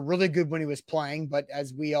Jr., really good when he was playing, but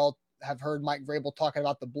as we all have heard Mike Vrabel talking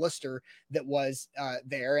about the blister that was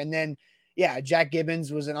there. And then, Jack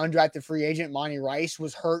Gibbons was an undrafted free agent. Monty Rice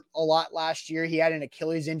was hurt a lot last year. He had an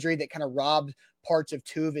Achilles injury that kind of robbed parts of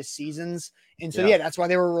 2 of his seasons. And so, that's why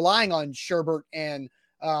they were relying on Sherbert and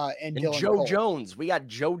Dylan Joe Cole. Jones. We got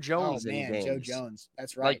Joe Jones in games. Joe Jones.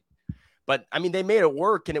 That's right. But I mean, they made it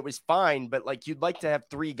work and it was fine, but like, you'd like to have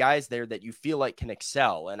 3 guys there that you feel like can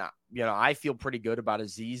excel. And I feel pretty good about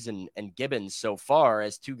Azeez and Gibbons so far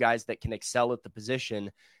as 2 guys that can excel at the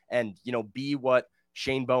position and, be what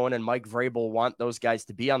Shane Bowen and Mike Vrabel want those guys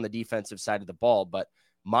to be on the defensive side of the ball. But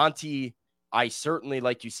Monty, I certainly,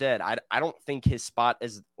 like you said, I don't think his spot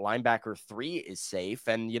as linebacker 3 is safe.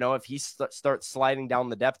 And, if he starts sliding down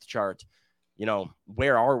the depth chart,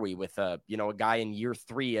 where are we with a guy in year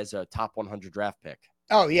 3 as a top 100 draft pick?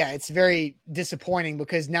 Oh, yeah, it's very disappointing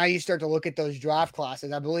because now you start to look at those draft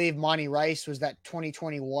classes. I believe Monty Rice was that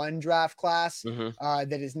 2021 draft class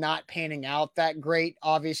that is not panning out that great.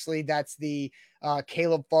 Obviously, that's the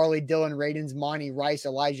Caleb Farley, Dylan Radins, Monty Rice,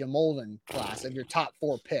 Elijah Molden class of your top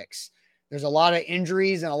 4 picks. There's a lot of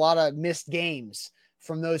injuries and a lot of missed games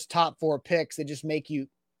from those top 4 picks that just make you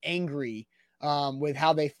angry with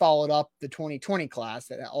how they followed up the 2020 class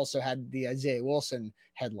that also had the Isaiah Wilson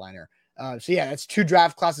headliner. That's 2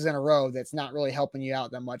 draft classes in a row that's not really helping you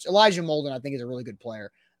out that much. Elijah Molden, I think, is a really good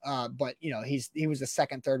player, but he was the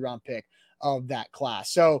 2nd, 3rd round pick of that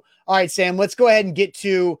class. So, all right, Sam, let's go ahead and get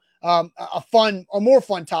to a more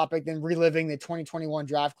fun topic than reliving the 2021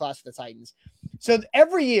 draft class for the Titans. So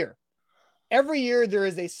every year there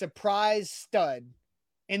is a surprise stud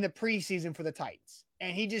in the preseason for the Titans,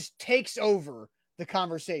 and he just takes over the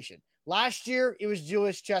conversation. Last year, it was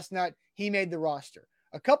Julius Chestnut. He made the roster.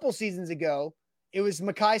 A couple seasons ago, it was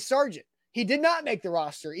Mekhi Sargent. He did not make the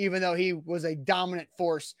roster, even though he was a dominant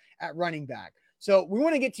force at running back. So we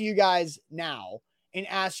want to get to you guys now and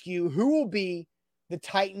ask you who will be the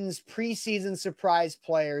Titans preseason surprise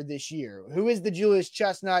player this year. Who is the Julius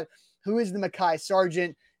Chestnut? Who is the Mekhi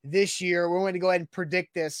Sargent this year? We're going to go ahead and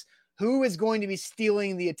predict this. Who is going to be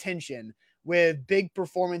stealing the attention with big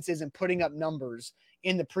performances and putting up numbers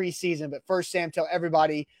in the preseason? But first, Sam, tell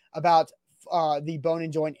everybody about the Bone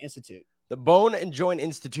and Joint Institute. The Bone and Joint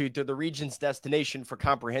Institute, they're the region's destination for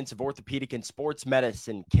comprehensive orthopedic and sports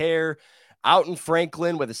medicine care. Out in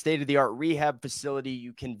Franklin with a state-of-the-art rehab facility,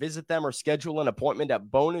 you can visit them or schedule an appointment at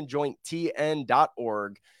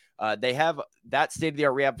boneandjointtn.org. They have that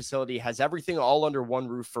state-of-the-art rehab facility, has everything all under one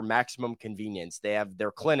roof for maximum convenience. They have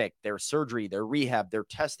their clinic, their surgery, their rehab, their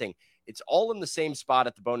testing. It's all in the same spot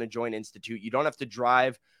at the Bone and Joint Institute. You don't have to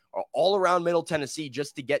drive all around Middle Tennessee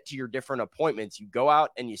just to get to your different appointments. You go out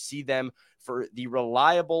and you see them for the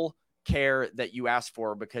reliable care that you ask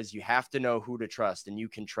for, because you have to know who to trust, and you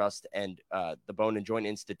can trust. And the Bone and Joint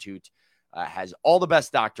Institute has all the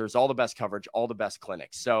best doctors, all the best coverage, all the best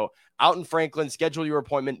clinics. So out in Franklin, schedule your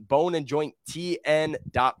appointment,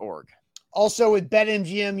 boneandjointtn.org. Also with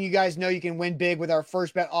BetMGM, you guys know you can win big with our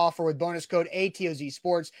first bet offer with bonus code ATOZ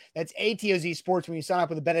Sports. That's ATOZ Sports when you sign up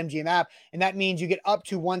with the BetMGM app. And that means you get up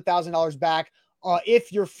to $1,000 back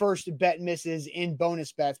if your first bet misses in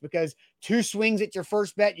bonus bets, because 2 swings at your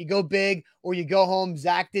first bet, you go big or you go home.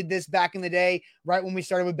 Zach did this back in the day, right when we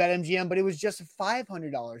started with BetMGM, but it was just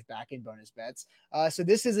 $500 back in bonus bets. So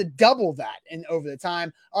this is a double that and over the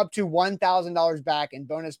time, up to $1,000 back in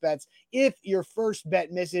bonus bets if your first bet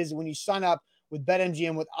misses when you sign up with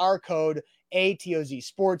BetMGM with our code ATOZ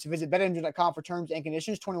Sports. Visit BetMGM.com for terms and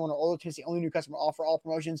conditions. 21 or older. Tennessee only new customer offer. All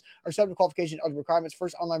promotions are subject to qualification and other requirements.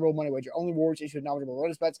 First online roll money wager. Only rewards issued with knowledgeable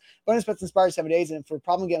bonus bets. Bonus bets inspire 7 days. And for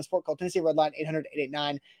problem game sport, call Tennessee Red Line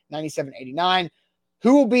 800-889-9789.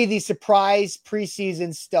 Who will be the surprise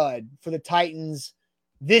preseason stud for the Titans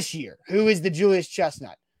this year? Who is the Julius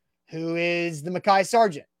Chestnut? Who is the Mekhi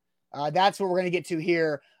Sargent? That's what we're going to get to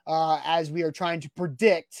here as we are trying to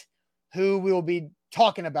predict who we will be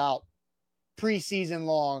talking about preseason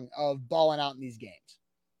long of balling out in these games.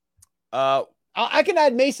 I can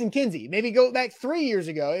add Mason Kinsey. Maybe go back 3 years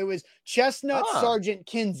ago. It was Chestnut, Sargent,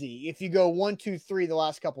 Kinsey. If you go 1, 2, 3 the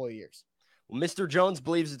last couple of years. Well, Mr. Jones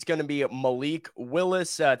believes it's going to be Malik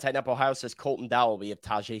Willis. Tighten Up Ohio says Colton Dowell. We have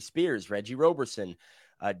Tajay Spears, Reggie Roberson,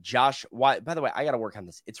 Josh White. By the way, I got to work on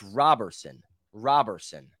this. It's Roberson.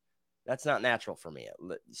 That's not natural for me.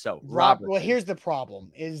 So, well, here's the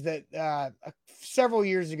problem is that several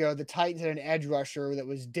years ago, the Titans had an edge rusher that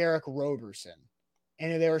was Derek Roberson,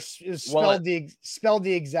 and they were spelled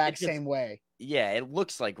the exact same way. Yeah, it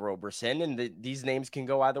looks like Roberson, and these names can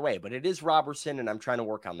go either way, but it is Roberson, and I'm trying to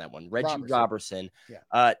work on that one. Reggie Roberson.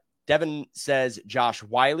 Yeah. Devin says Josh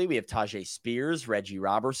Wiley. We have Tajay Spears, Reggie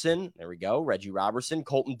Roberson. There we go. Reggie Roberson.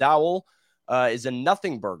 Colton Dowell is a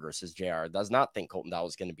nothing burger, says JR. Does not think Colton Dowell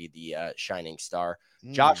is going to be the shining star.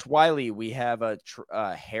 Josh Wiley, we have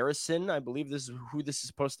Harrison. I believe this is who this is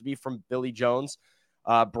supposed to be from Billy Jones.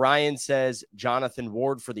 Brian says Jonathan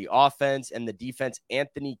Ward for the offense, and the defense,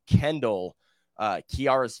 Anthony Kendall,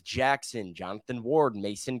 Kiaris Jackson, Jonathan Ward,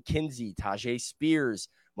 Mason Kinsey, Tajay Spears,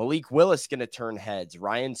 Malik Willis going to turn heads.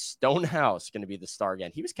 Ryan Stonehouse going to be the star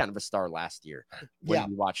again. He was kind of a star last year when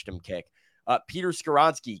we watched him kick. Peter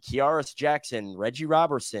Skoronsky, Kiaris Jackson, Reggie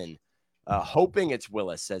Roberson, hoping it's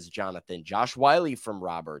Willis, says Jonathan. Josh Wiley from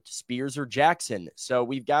Robert, Spears or Jackson. So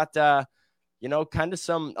we've got, kind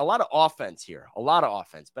of a lot of offense here,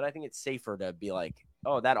 but I think it's safer to be like,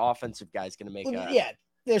 oh, that offensive guy's going to make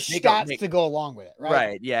there's stats to go along with it, right?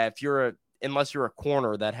 Right. Yeah. Unless you're a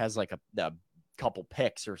corner that has like a couple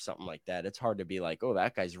picks or something like that, it's hard to be like, oh,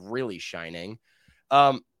 that guy's really shining.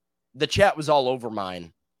 The chat was all over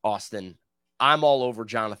mine, Austin. I'm all over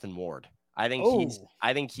Jonathan Ward. I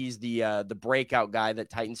think he's the breakout guy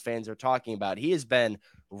that Titans fans are talking about. He has been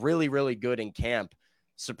really, really good in camp.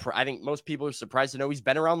 I think most people are surprised to know he's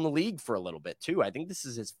been around the league for a little bit too. I think this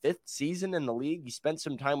is his 5th season in the league. He spent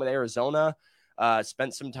some time with Arizona,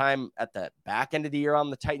 spent some time at the back end of the year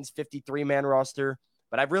on the Titans 53-man roster.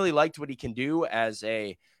 But I've really liked what he can do as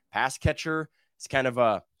a pass catcher. It's kind of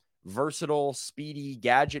a versatile, speedy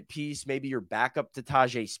gadget piece. Maybe your backup to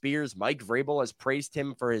Tajay Spears. Mike Vrabel has praised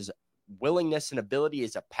him for his willingness and ability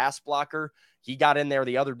as a pass blocker. He got in there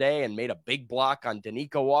the other day and made a big block on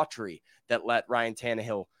Danico Autry that let Ryan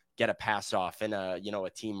Tannehill get a pass off in a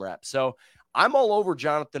team rep. So I'm all over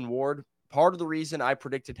Jonathan Ward. Part of the reason I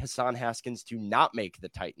predicted Hassan Haskins to not make the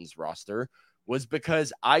Titans roster was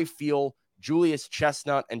because I feel Julius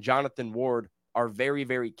Chestnut and Jonathan Ward are very,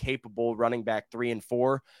 very capable running back 3 and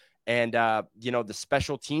 4. And, the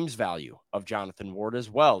special teams value of Jonathan Ward as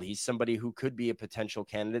well. He's somebody who could be a potential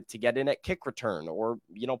candidate to get in at kick return or,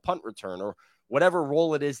 punt return or whatever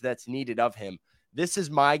role it is that's needed of him. This is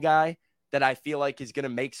my guy that I feel like is going to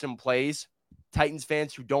make some plays. Titans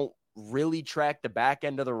fans who don't really track the back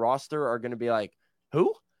end of the roster are going to be like,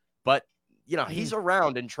 who? But, he's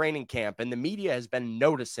around in training camp, and the media has been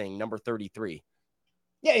noticing number 33.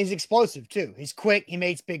 Yeah, he's explosive too. He's quick. He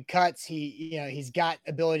makes big cuts. He's got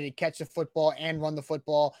ability to catch the football and run the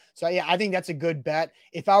football. So yeah, I think that's a good bet.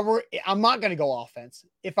 I'm not going to go offense.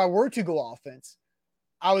 If I were to go offense,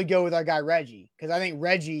 I would go with our guy Reggie, because I think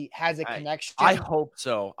Reggie has a connection. I hope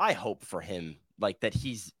so. I hope for him that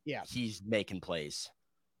he's making plays,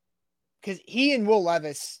 because he and Will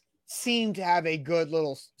Levis seem to have a good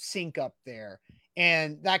little sync up there,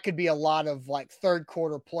 and that could be a lot of third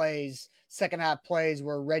quarter plays, second half plays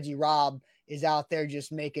where Reggie Robb is out there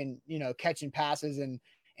just making, catching passes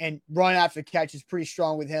and run after the catch is pretty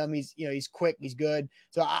strong with him. He's quick. He's good.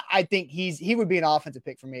 So I think he would be an offensive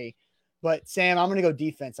pick for me. But Sam, I'm going to go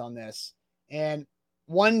defense on this. And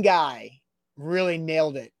one guy really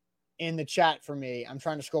nailed it in the chat for me. I'm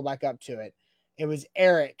trying to scroll back up to it. It was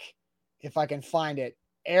Eric, if I can find it.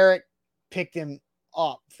 Eric picked him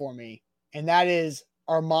up for me. And that is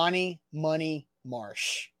Armani Money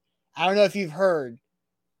Marsh. I don't know if you've heard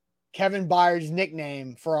Kevin Byard's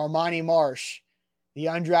nickname for Armani Marsh, the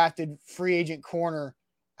undrafted free agent corner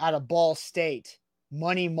out of Ball State.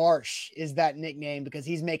 Money Marsh is that nickname because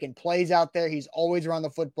he's making plays out there. He's always around the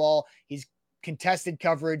football. He's contested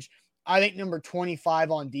coverage. I think number 25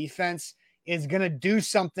 on defense is going to do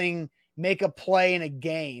something, make a play in a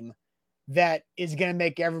game that is going to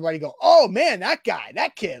make everybody go, oh man, that guy,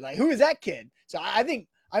 that kid, who is that kid? So I think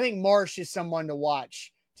Marsh is someone to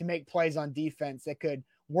watch, to make plays on defense that could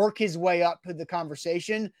work his way up to the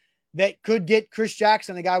conversation that could get Chris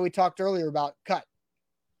Jackson, the guy we talked earlier about, cut.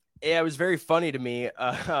 Yeah, it was very funny to me.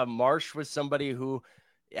 Marsh was somebody who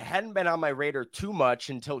hadn't been on my radar too much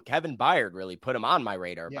until Kevin Byard really put him on my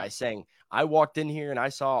radar by saying, I walked in here and I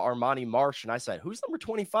saw Armani Marsh and I said, who's number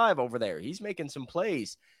 25 over there? He's making some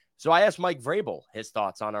plays. So I asked Mike Vrabel his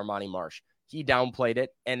thoughts on Armani Marsh. He downplayed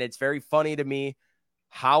it. And it's very funny to me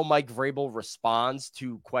how Mike Vrabel responds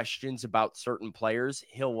to questions about certain players.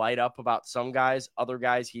 He'll light up about some guys, other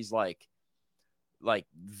guys, he's like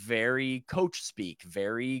very coach speak,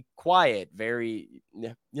 very quiet, very,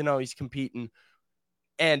 he's competing.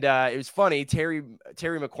 And it was funny. Terry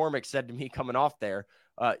McCormick said to me coming off there,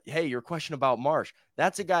 hey, your question about Marsh,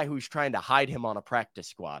 that's a guy who's trying to hide him on a practice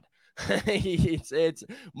squad. it's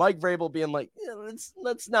Mike Vrabel being like,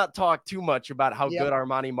 let's not talk too much about how good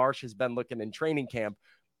Armani Marsh has been looking in training camp,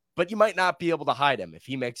 but you might not be able to hide him if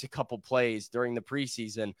he makes a couple plays during the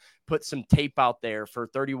preseason, put some tape out there for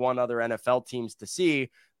 31 other NFL teams to see.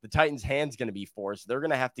 The Titans' hand's going to be forced. They're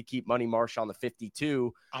going to have to keep Money Marsh on the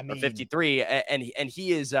 52 or 53. And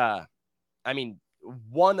he is,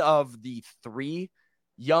 one of the 3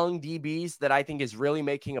 young DBs that I think is really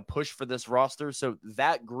making a push for this roster. So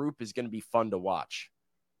that group is going to be fun to watch.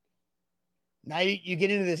 Now you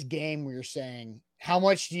get into this game where you're saying, how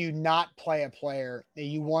much do you not play a player that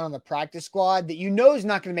you want on the practice squad that is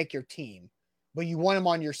not going to make your team, but you want him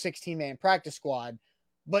on your 16-man practice squad?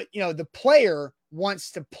 But, the player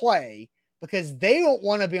wants to play because they don't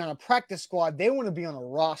want to be on a practice squad. They want to be on a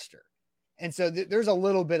roster. And so there's a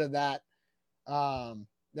little bit of that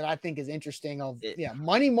that I think is interesting.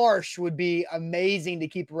 Money Marsh would be amazing to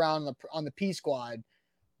keep around on the P squad.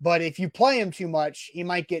 But if you play him too much, he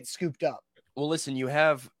might get scooped up. Well, listen,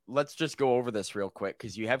 let's just go over this real quick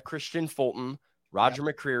because you have Christian Fulton, Roger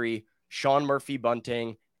McCreary, Sean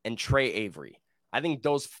Murphy-Bunting, and Trey Avery. I think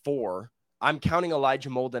those 4, I'm counting Elijah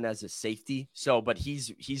Molden as a safety. But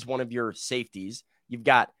he's one of your safeties. You've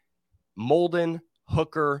got Molden,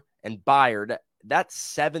 Hooker, and Byard. That's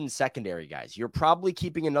 7 secondary guys. You're probably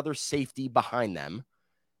keeping another safety behind them.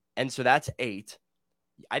 And so that's 8.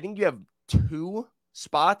 I think you have 2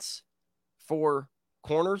 spots for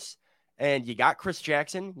corners. And you got Chris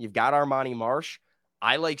Jackson. You've got Armani Marsh.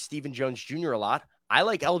 I like Stephen Jones Jr. a lot. I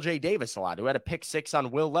like LJ Davis a lot, who had a pick 6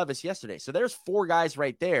 on Will Levis yesterday. So there's 4 guys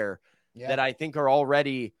right there that I think are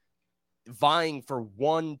already vying for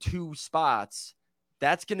 1-2 spots.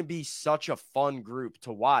 That's going to be such a fun group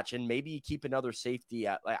to watch. And maybe you keep another safety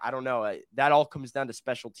at, I don't know. That all comes down to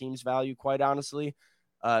special teams value, quite honestly,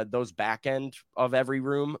 those back end of every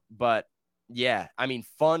room. But yeah,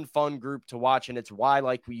 fun group to watch. And it's why,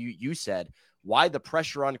 like you said, why the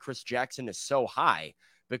pressure on Chris Jackson is so high,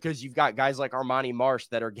 because you've got guys like Armani Marsh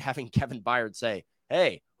that are having Kevin Byard say,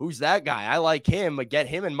 hey, who's that guy? I like him. Get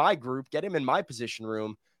him in my group, get him in my position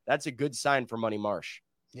room. That's a good sign for Money Marsh.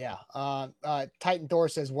 Yeah. Titan Thor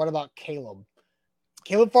says, what about Caleb?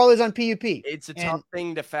 Caleb Farley's on PUP. It's a tough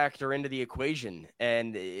thing to factor into the equation.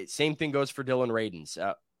 And same thing goes for Dylan Radens.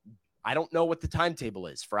 I don't know what the timetable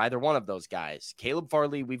is for either one of those guys. Caleb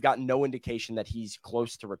Farley, we've got no indication that he's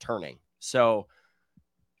close to returning. So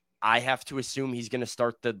I have to assume he's going to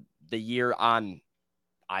start the year on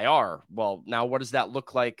IR. Well, now what does that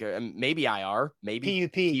look like? Maybe IR, maybe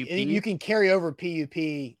PUP. You can carry over PUP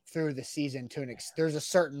through the season to an there's a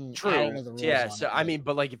certain true. Of the rules Yeah. So I mean,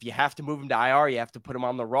 but like if you have to move him to IR, you have to put him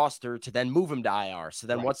on the roster to then move him to IR. So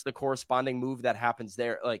then what's the corresponding move that happens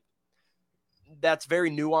there? Like that's very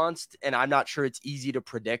nuanced, and I'm not sure it's easy to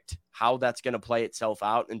predict how that's going to play itself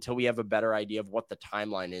out until we have a better idea of what the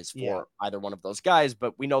timeline is for either one of those guys.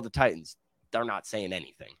 But we know the Titans, they're not saying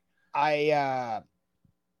anything. I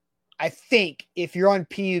think if you're on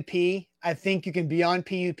PUP, I think you can be on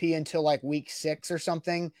PUP until like week 6 or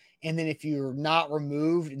something. And then if you're not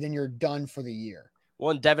removed, then you're done for the year. Well,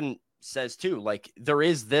 and Devin says too, like there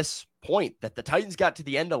is this point that the Titans got to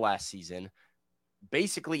the end of last season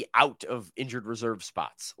basically out of injured reserve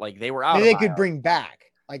spots. Like they were out. Maybe they could bring back.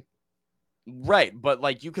 Right. But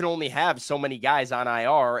like you can only have so many guys on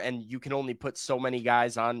IR and you can only put so many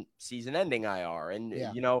guys on season ending IR. And,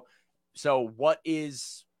 so what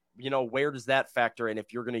is, where does that factor in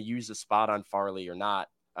if you're going to use a spot on Farley or not?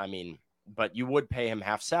 I mean, but you would pay him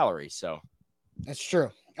half salary. So that's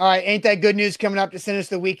true. All right. Ain't that good news coming up to send us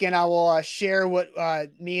the weekend? I will share what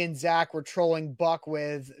me and Zach were trolling Buck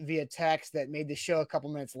with via text that made the show a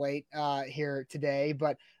couple minutes late here today,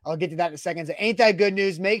 but I'll get to that in a second. So ain't that good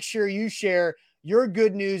news? Make sure you share your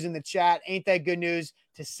good news in the chat. Ain't that good news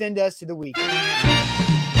to send us to the weekend?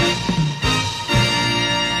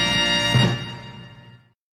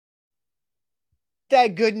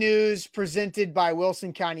 That good news presented by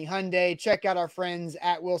Wilson County Hyundai. Check out our friends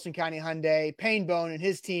at Wilson County Hyundai. Payne Bone and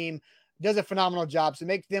his team does a phenomenal job. So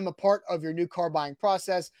make them a part of your new car buying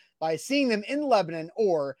process by seeing them in Lebanon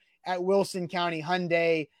or at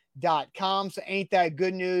wilsoncountyhyundai.com. So ain't that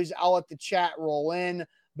good news? I'll let the chat roll in.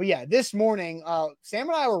 But yeah, this morning, Sam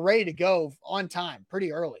and I were ready to go on time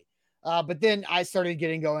pretty early. But then I started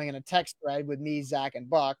getting going in a text thread with me, Zach, and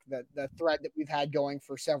Buck, the thread that we've had going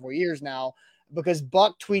for several years now, because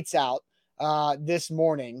Buck tweets out this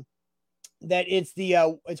morning that it's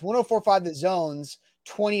 104.5 The Zone's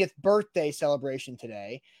 20th birthday celebration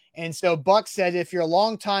today. And so Buck said, if you're a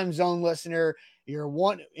longtime Zone listener, you're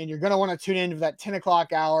going to want to tune into that 10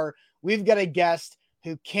 o'clock hour, we've got a guest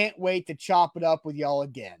who can't wait to chop it up with y'all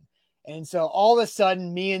again. And so all of a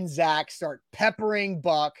sudden, me and Zach start peppering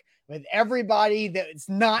Buck with everybody that it's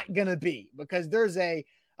not going to be, because there's a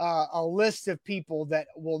list of people that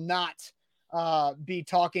will not be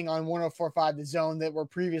talking on 104.5 The Zone that were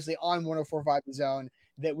previously on 104.5 The Zone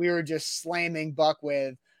that we were just slamming Buck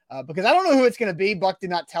with, because I don't know who it's going to be. Buck did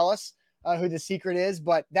not tell us who the secret is,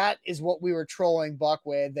 but that is what we were trolling Buck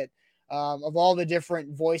with, that of all the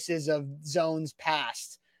different voices of Zone's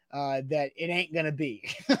past, that it ain't going to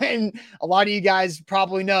be. And a lot of you guys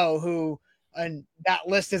probably know who, and that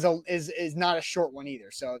list is not a short one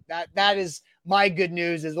either. So that is my good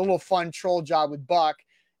news, is a little fun troll job with Buck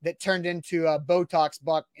that turned into Botox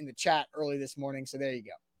Buck in the chat early this morning. So there you go.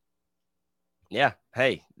 Yeah.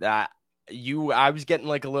 Hey, I was getting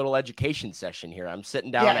like a little education session here. I'm sitting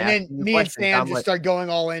down. Yeah, and then me and Sam just start going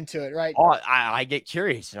all into it, right? Oh, I get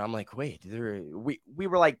curious, and I'm like, wait, we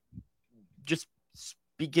were like just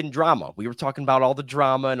speaking drama. We were talking about all the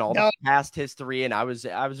drama and all the past history, and I was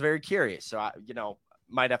very curious. So I,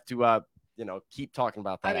 might have to keep talking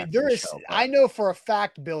about that. I mean, I know for a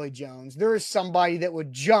fact, Billy Jones, there is somebody that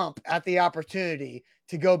would jump at the opportunity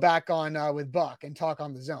to go back on with Buck and talk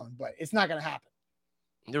on The Zone, but it's not going to happen.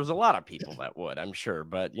 There's a lot of people that would, I'm sure,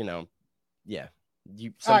 but yeah,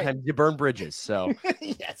 sometimes you burn bridges. So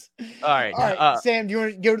yes. All right. Sam, do you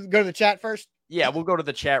want to go to the chat first? Yeah, we'll go to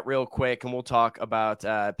the chat real quick and we'll talk about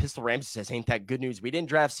Pistol Ramsey says, ain't that good news? We didn't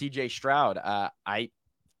draft CJ Stroud. I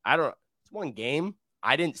don't, it's one game.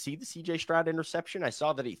 I didn't see the CJ Stroud interception. I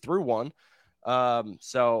saw that he threw one.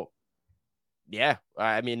 So yeah,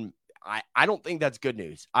 I mean, I don't think that's good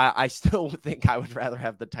news. I still think I would rather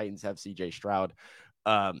have the Titans have CJ Stroud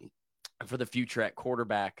for the future at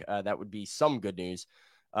quarterback. That would be some good news.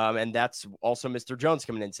 And that's also Mr. Jones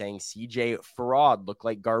coming in saying CJ fraud looked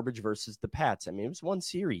like garbage versus the Pats. I mean, it was one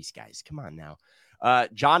series, guys. Come on now.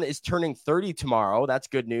 John is turning 30 tomorrow. That's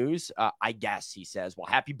good news. I guess he says, well,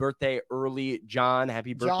 happy birthday early, John.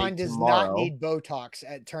 Happy birthday John does tomorrow. not need Botox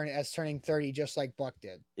as turning 30, just like Buck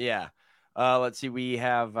did. Yeah. Let's see. We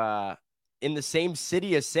have in the same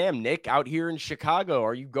city as Sam. Nick, out here in Chicago.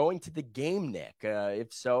 Are you going to the game, Nick?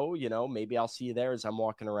 If so, maybe I'll see you there as I'm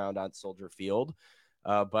walking around on Soldier Field.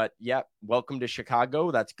 But yeah, welcome to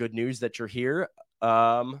Chicago. That's good news that you're here.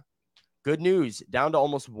 Good news, down to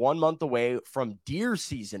almost 1 month away from deer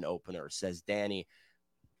season opener, says Danny.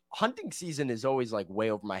 Hunting season is always like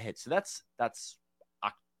way over my head. So that's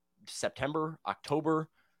September, October.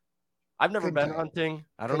 I've never been hunting.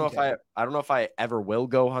 I don't know if I ever will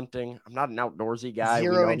go hunting. I'm not an outdoorsy guy.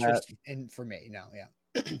 Zero interest for me. No,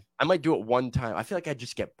 yeah. I might do it one time. I feel like I'd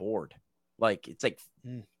just get bored. Like it's like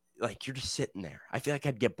you're just sitting there. I feel like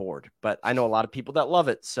I'd get bored, but I know a lot of people that love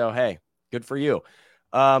it. So hey, good for you.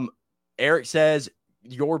 Eric says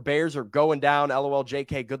your Bears are going down. LOL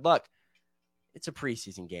JK. Good luck. It's a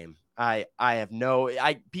preseason game.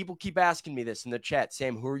 People keep asking me this in the chat.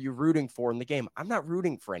 Sam, who are you rooting for in the game? I'm not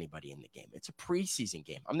rooting for anybody in the game. It's a preseason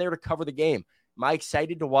game. I'm there to cover the game. Am I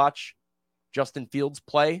excited to watch Justin Fields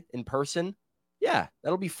play in person? Yeah,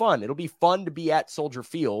 that'll be fun. It'll be fun to be at Soldier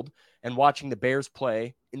Field and watching the Bears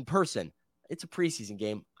play in person. It's a preseason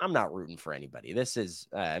game. I'm not rooting for anybody. This is,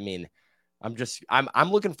 I'm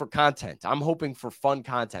looking for content. I'm hoping for fun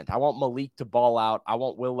content. I want Malik to ball out. I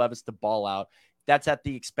want Will Levis to ball out. That's at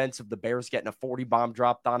the expense of the Bears getting a 40 bomb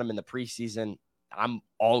dropped on him in the preseason. I'm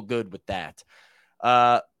all good with that.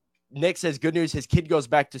 Nick says, good news. His kid goes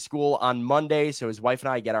back to school on Monday. So his wife and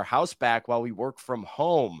I get our house back while we work from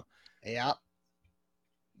home. Yeah.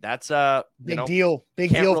 That's big deal. Big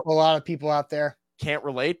deal for a lot of people out there. Can't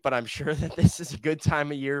relate, but I'm sure that this is a good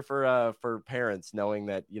time of year for parents, knowing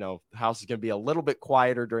that, the house is going to be a little bit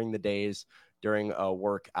quieter during the days, during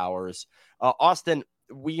work hours. Austin,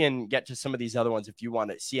 we can get to some of these other ones if you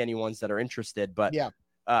want to see any ones that are interested. But yeah,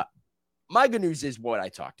 my good news is what I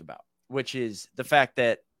talked about, which is the fact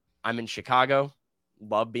that I'm in Chicago.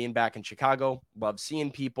 Love being back in Chicago. Love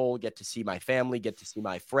seeing people, get to see my family, get to see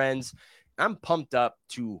my friends. I'm pumped up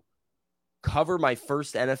to cover my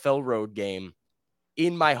first NFL road game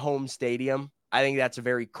in my home stadium. I think that's a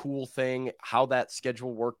very cool thing, how that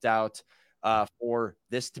schedule worked out for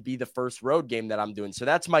this to be the first road game that I'm doing. So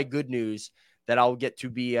that's my good news, that I'll get to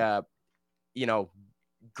be,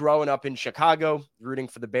 growing up in Chicago, rooting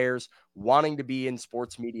for the Bears, wanting to be in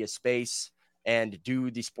sports media space and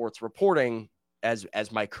do the sports reporting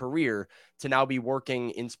as my career, to now be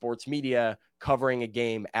working in sports media, covering a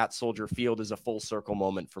game at Soldier Field is a full circle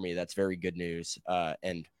moment for me. That's very good news.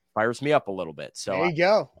 And fires me up a little bit. So there you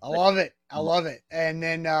go. I love it. I love it. And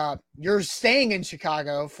then you're staying in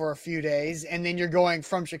Chicago for a few days, and then you're going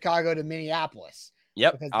from Chicago to Minneapolis.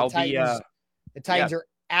 Yep. The Titans are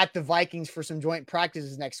at the Vikings for some joint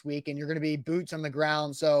practices next week, and you're going to be boots on the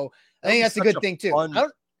ground. So I think that's a good thing too.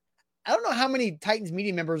 I don't know how many Titans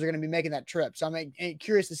media members are going to be making that trip. So I'm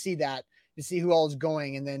curious to see who all is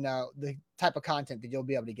going, and then the type of content that you'll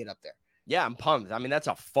be able to get up there. Yeah, I'm pumped. I mean, that's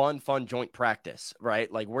a fun joint practice, right?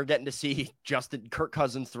 Like, we're getting to see Kirk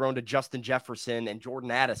Cousins thrown to Justin Jefferson and Jordan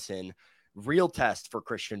Addison. Real test for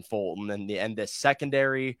Christian Fulton and the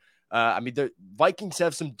secondary. The Vikings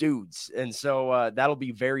have some dudes, and so that'll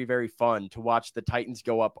be very, very fun to watch the Titans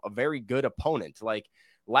go up a very good opponent. Like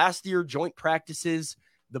last year, joint practices,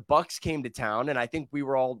 the Bucs came to town, and I think we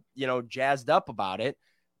were all, jazzed up about it.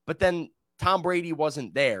 But then Tom Brady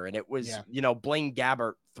wasn't there, and it was, Blaine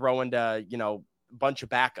Gabbert throwing to, a bunch of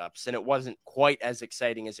backups, and it wasn't quite as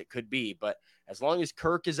exciting as it could be. But as long as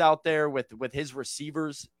Kirk is out there with his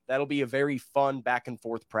receivers, that'll be a very fun back and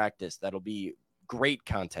forth practice. That'll be great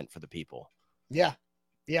content for the people. Yeah,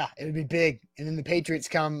 it would be big. And then the Patriots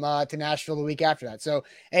come to Nashville the week after that. So,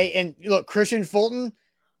 hey, and look, Christian Fulton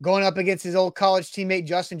going up against his old college teammate,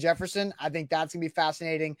 Justin Jefferson. I think that's going to be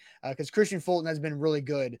fascinating because Christian Fulton has been really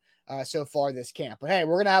good so far this camp. But hey,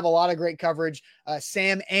 we're going to have a lot of great coverage.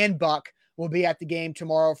 Sam and Buck will be at the game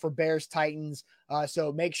tomorrow for Bears Titans.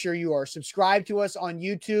 So make sure you are subscribed to us on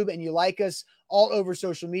YouTube and you like us all over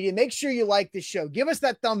social media. Make sure you like this show. Give us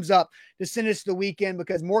that thumbs up to send us to the weekend,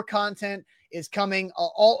 because more content is coming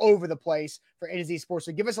all over the place for A to Z Sports.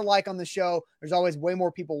 So give us a like on the show. There's always way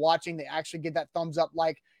more people watching that actually get that thumbs up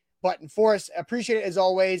like button for us. Appreciate it as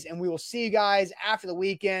always. And we will see you guys after the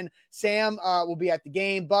weekend. Sam will be at the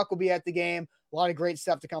game. Buck will be at the game. A lot of great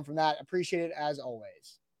stuff to come from that. Appreciate it as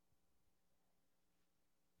always.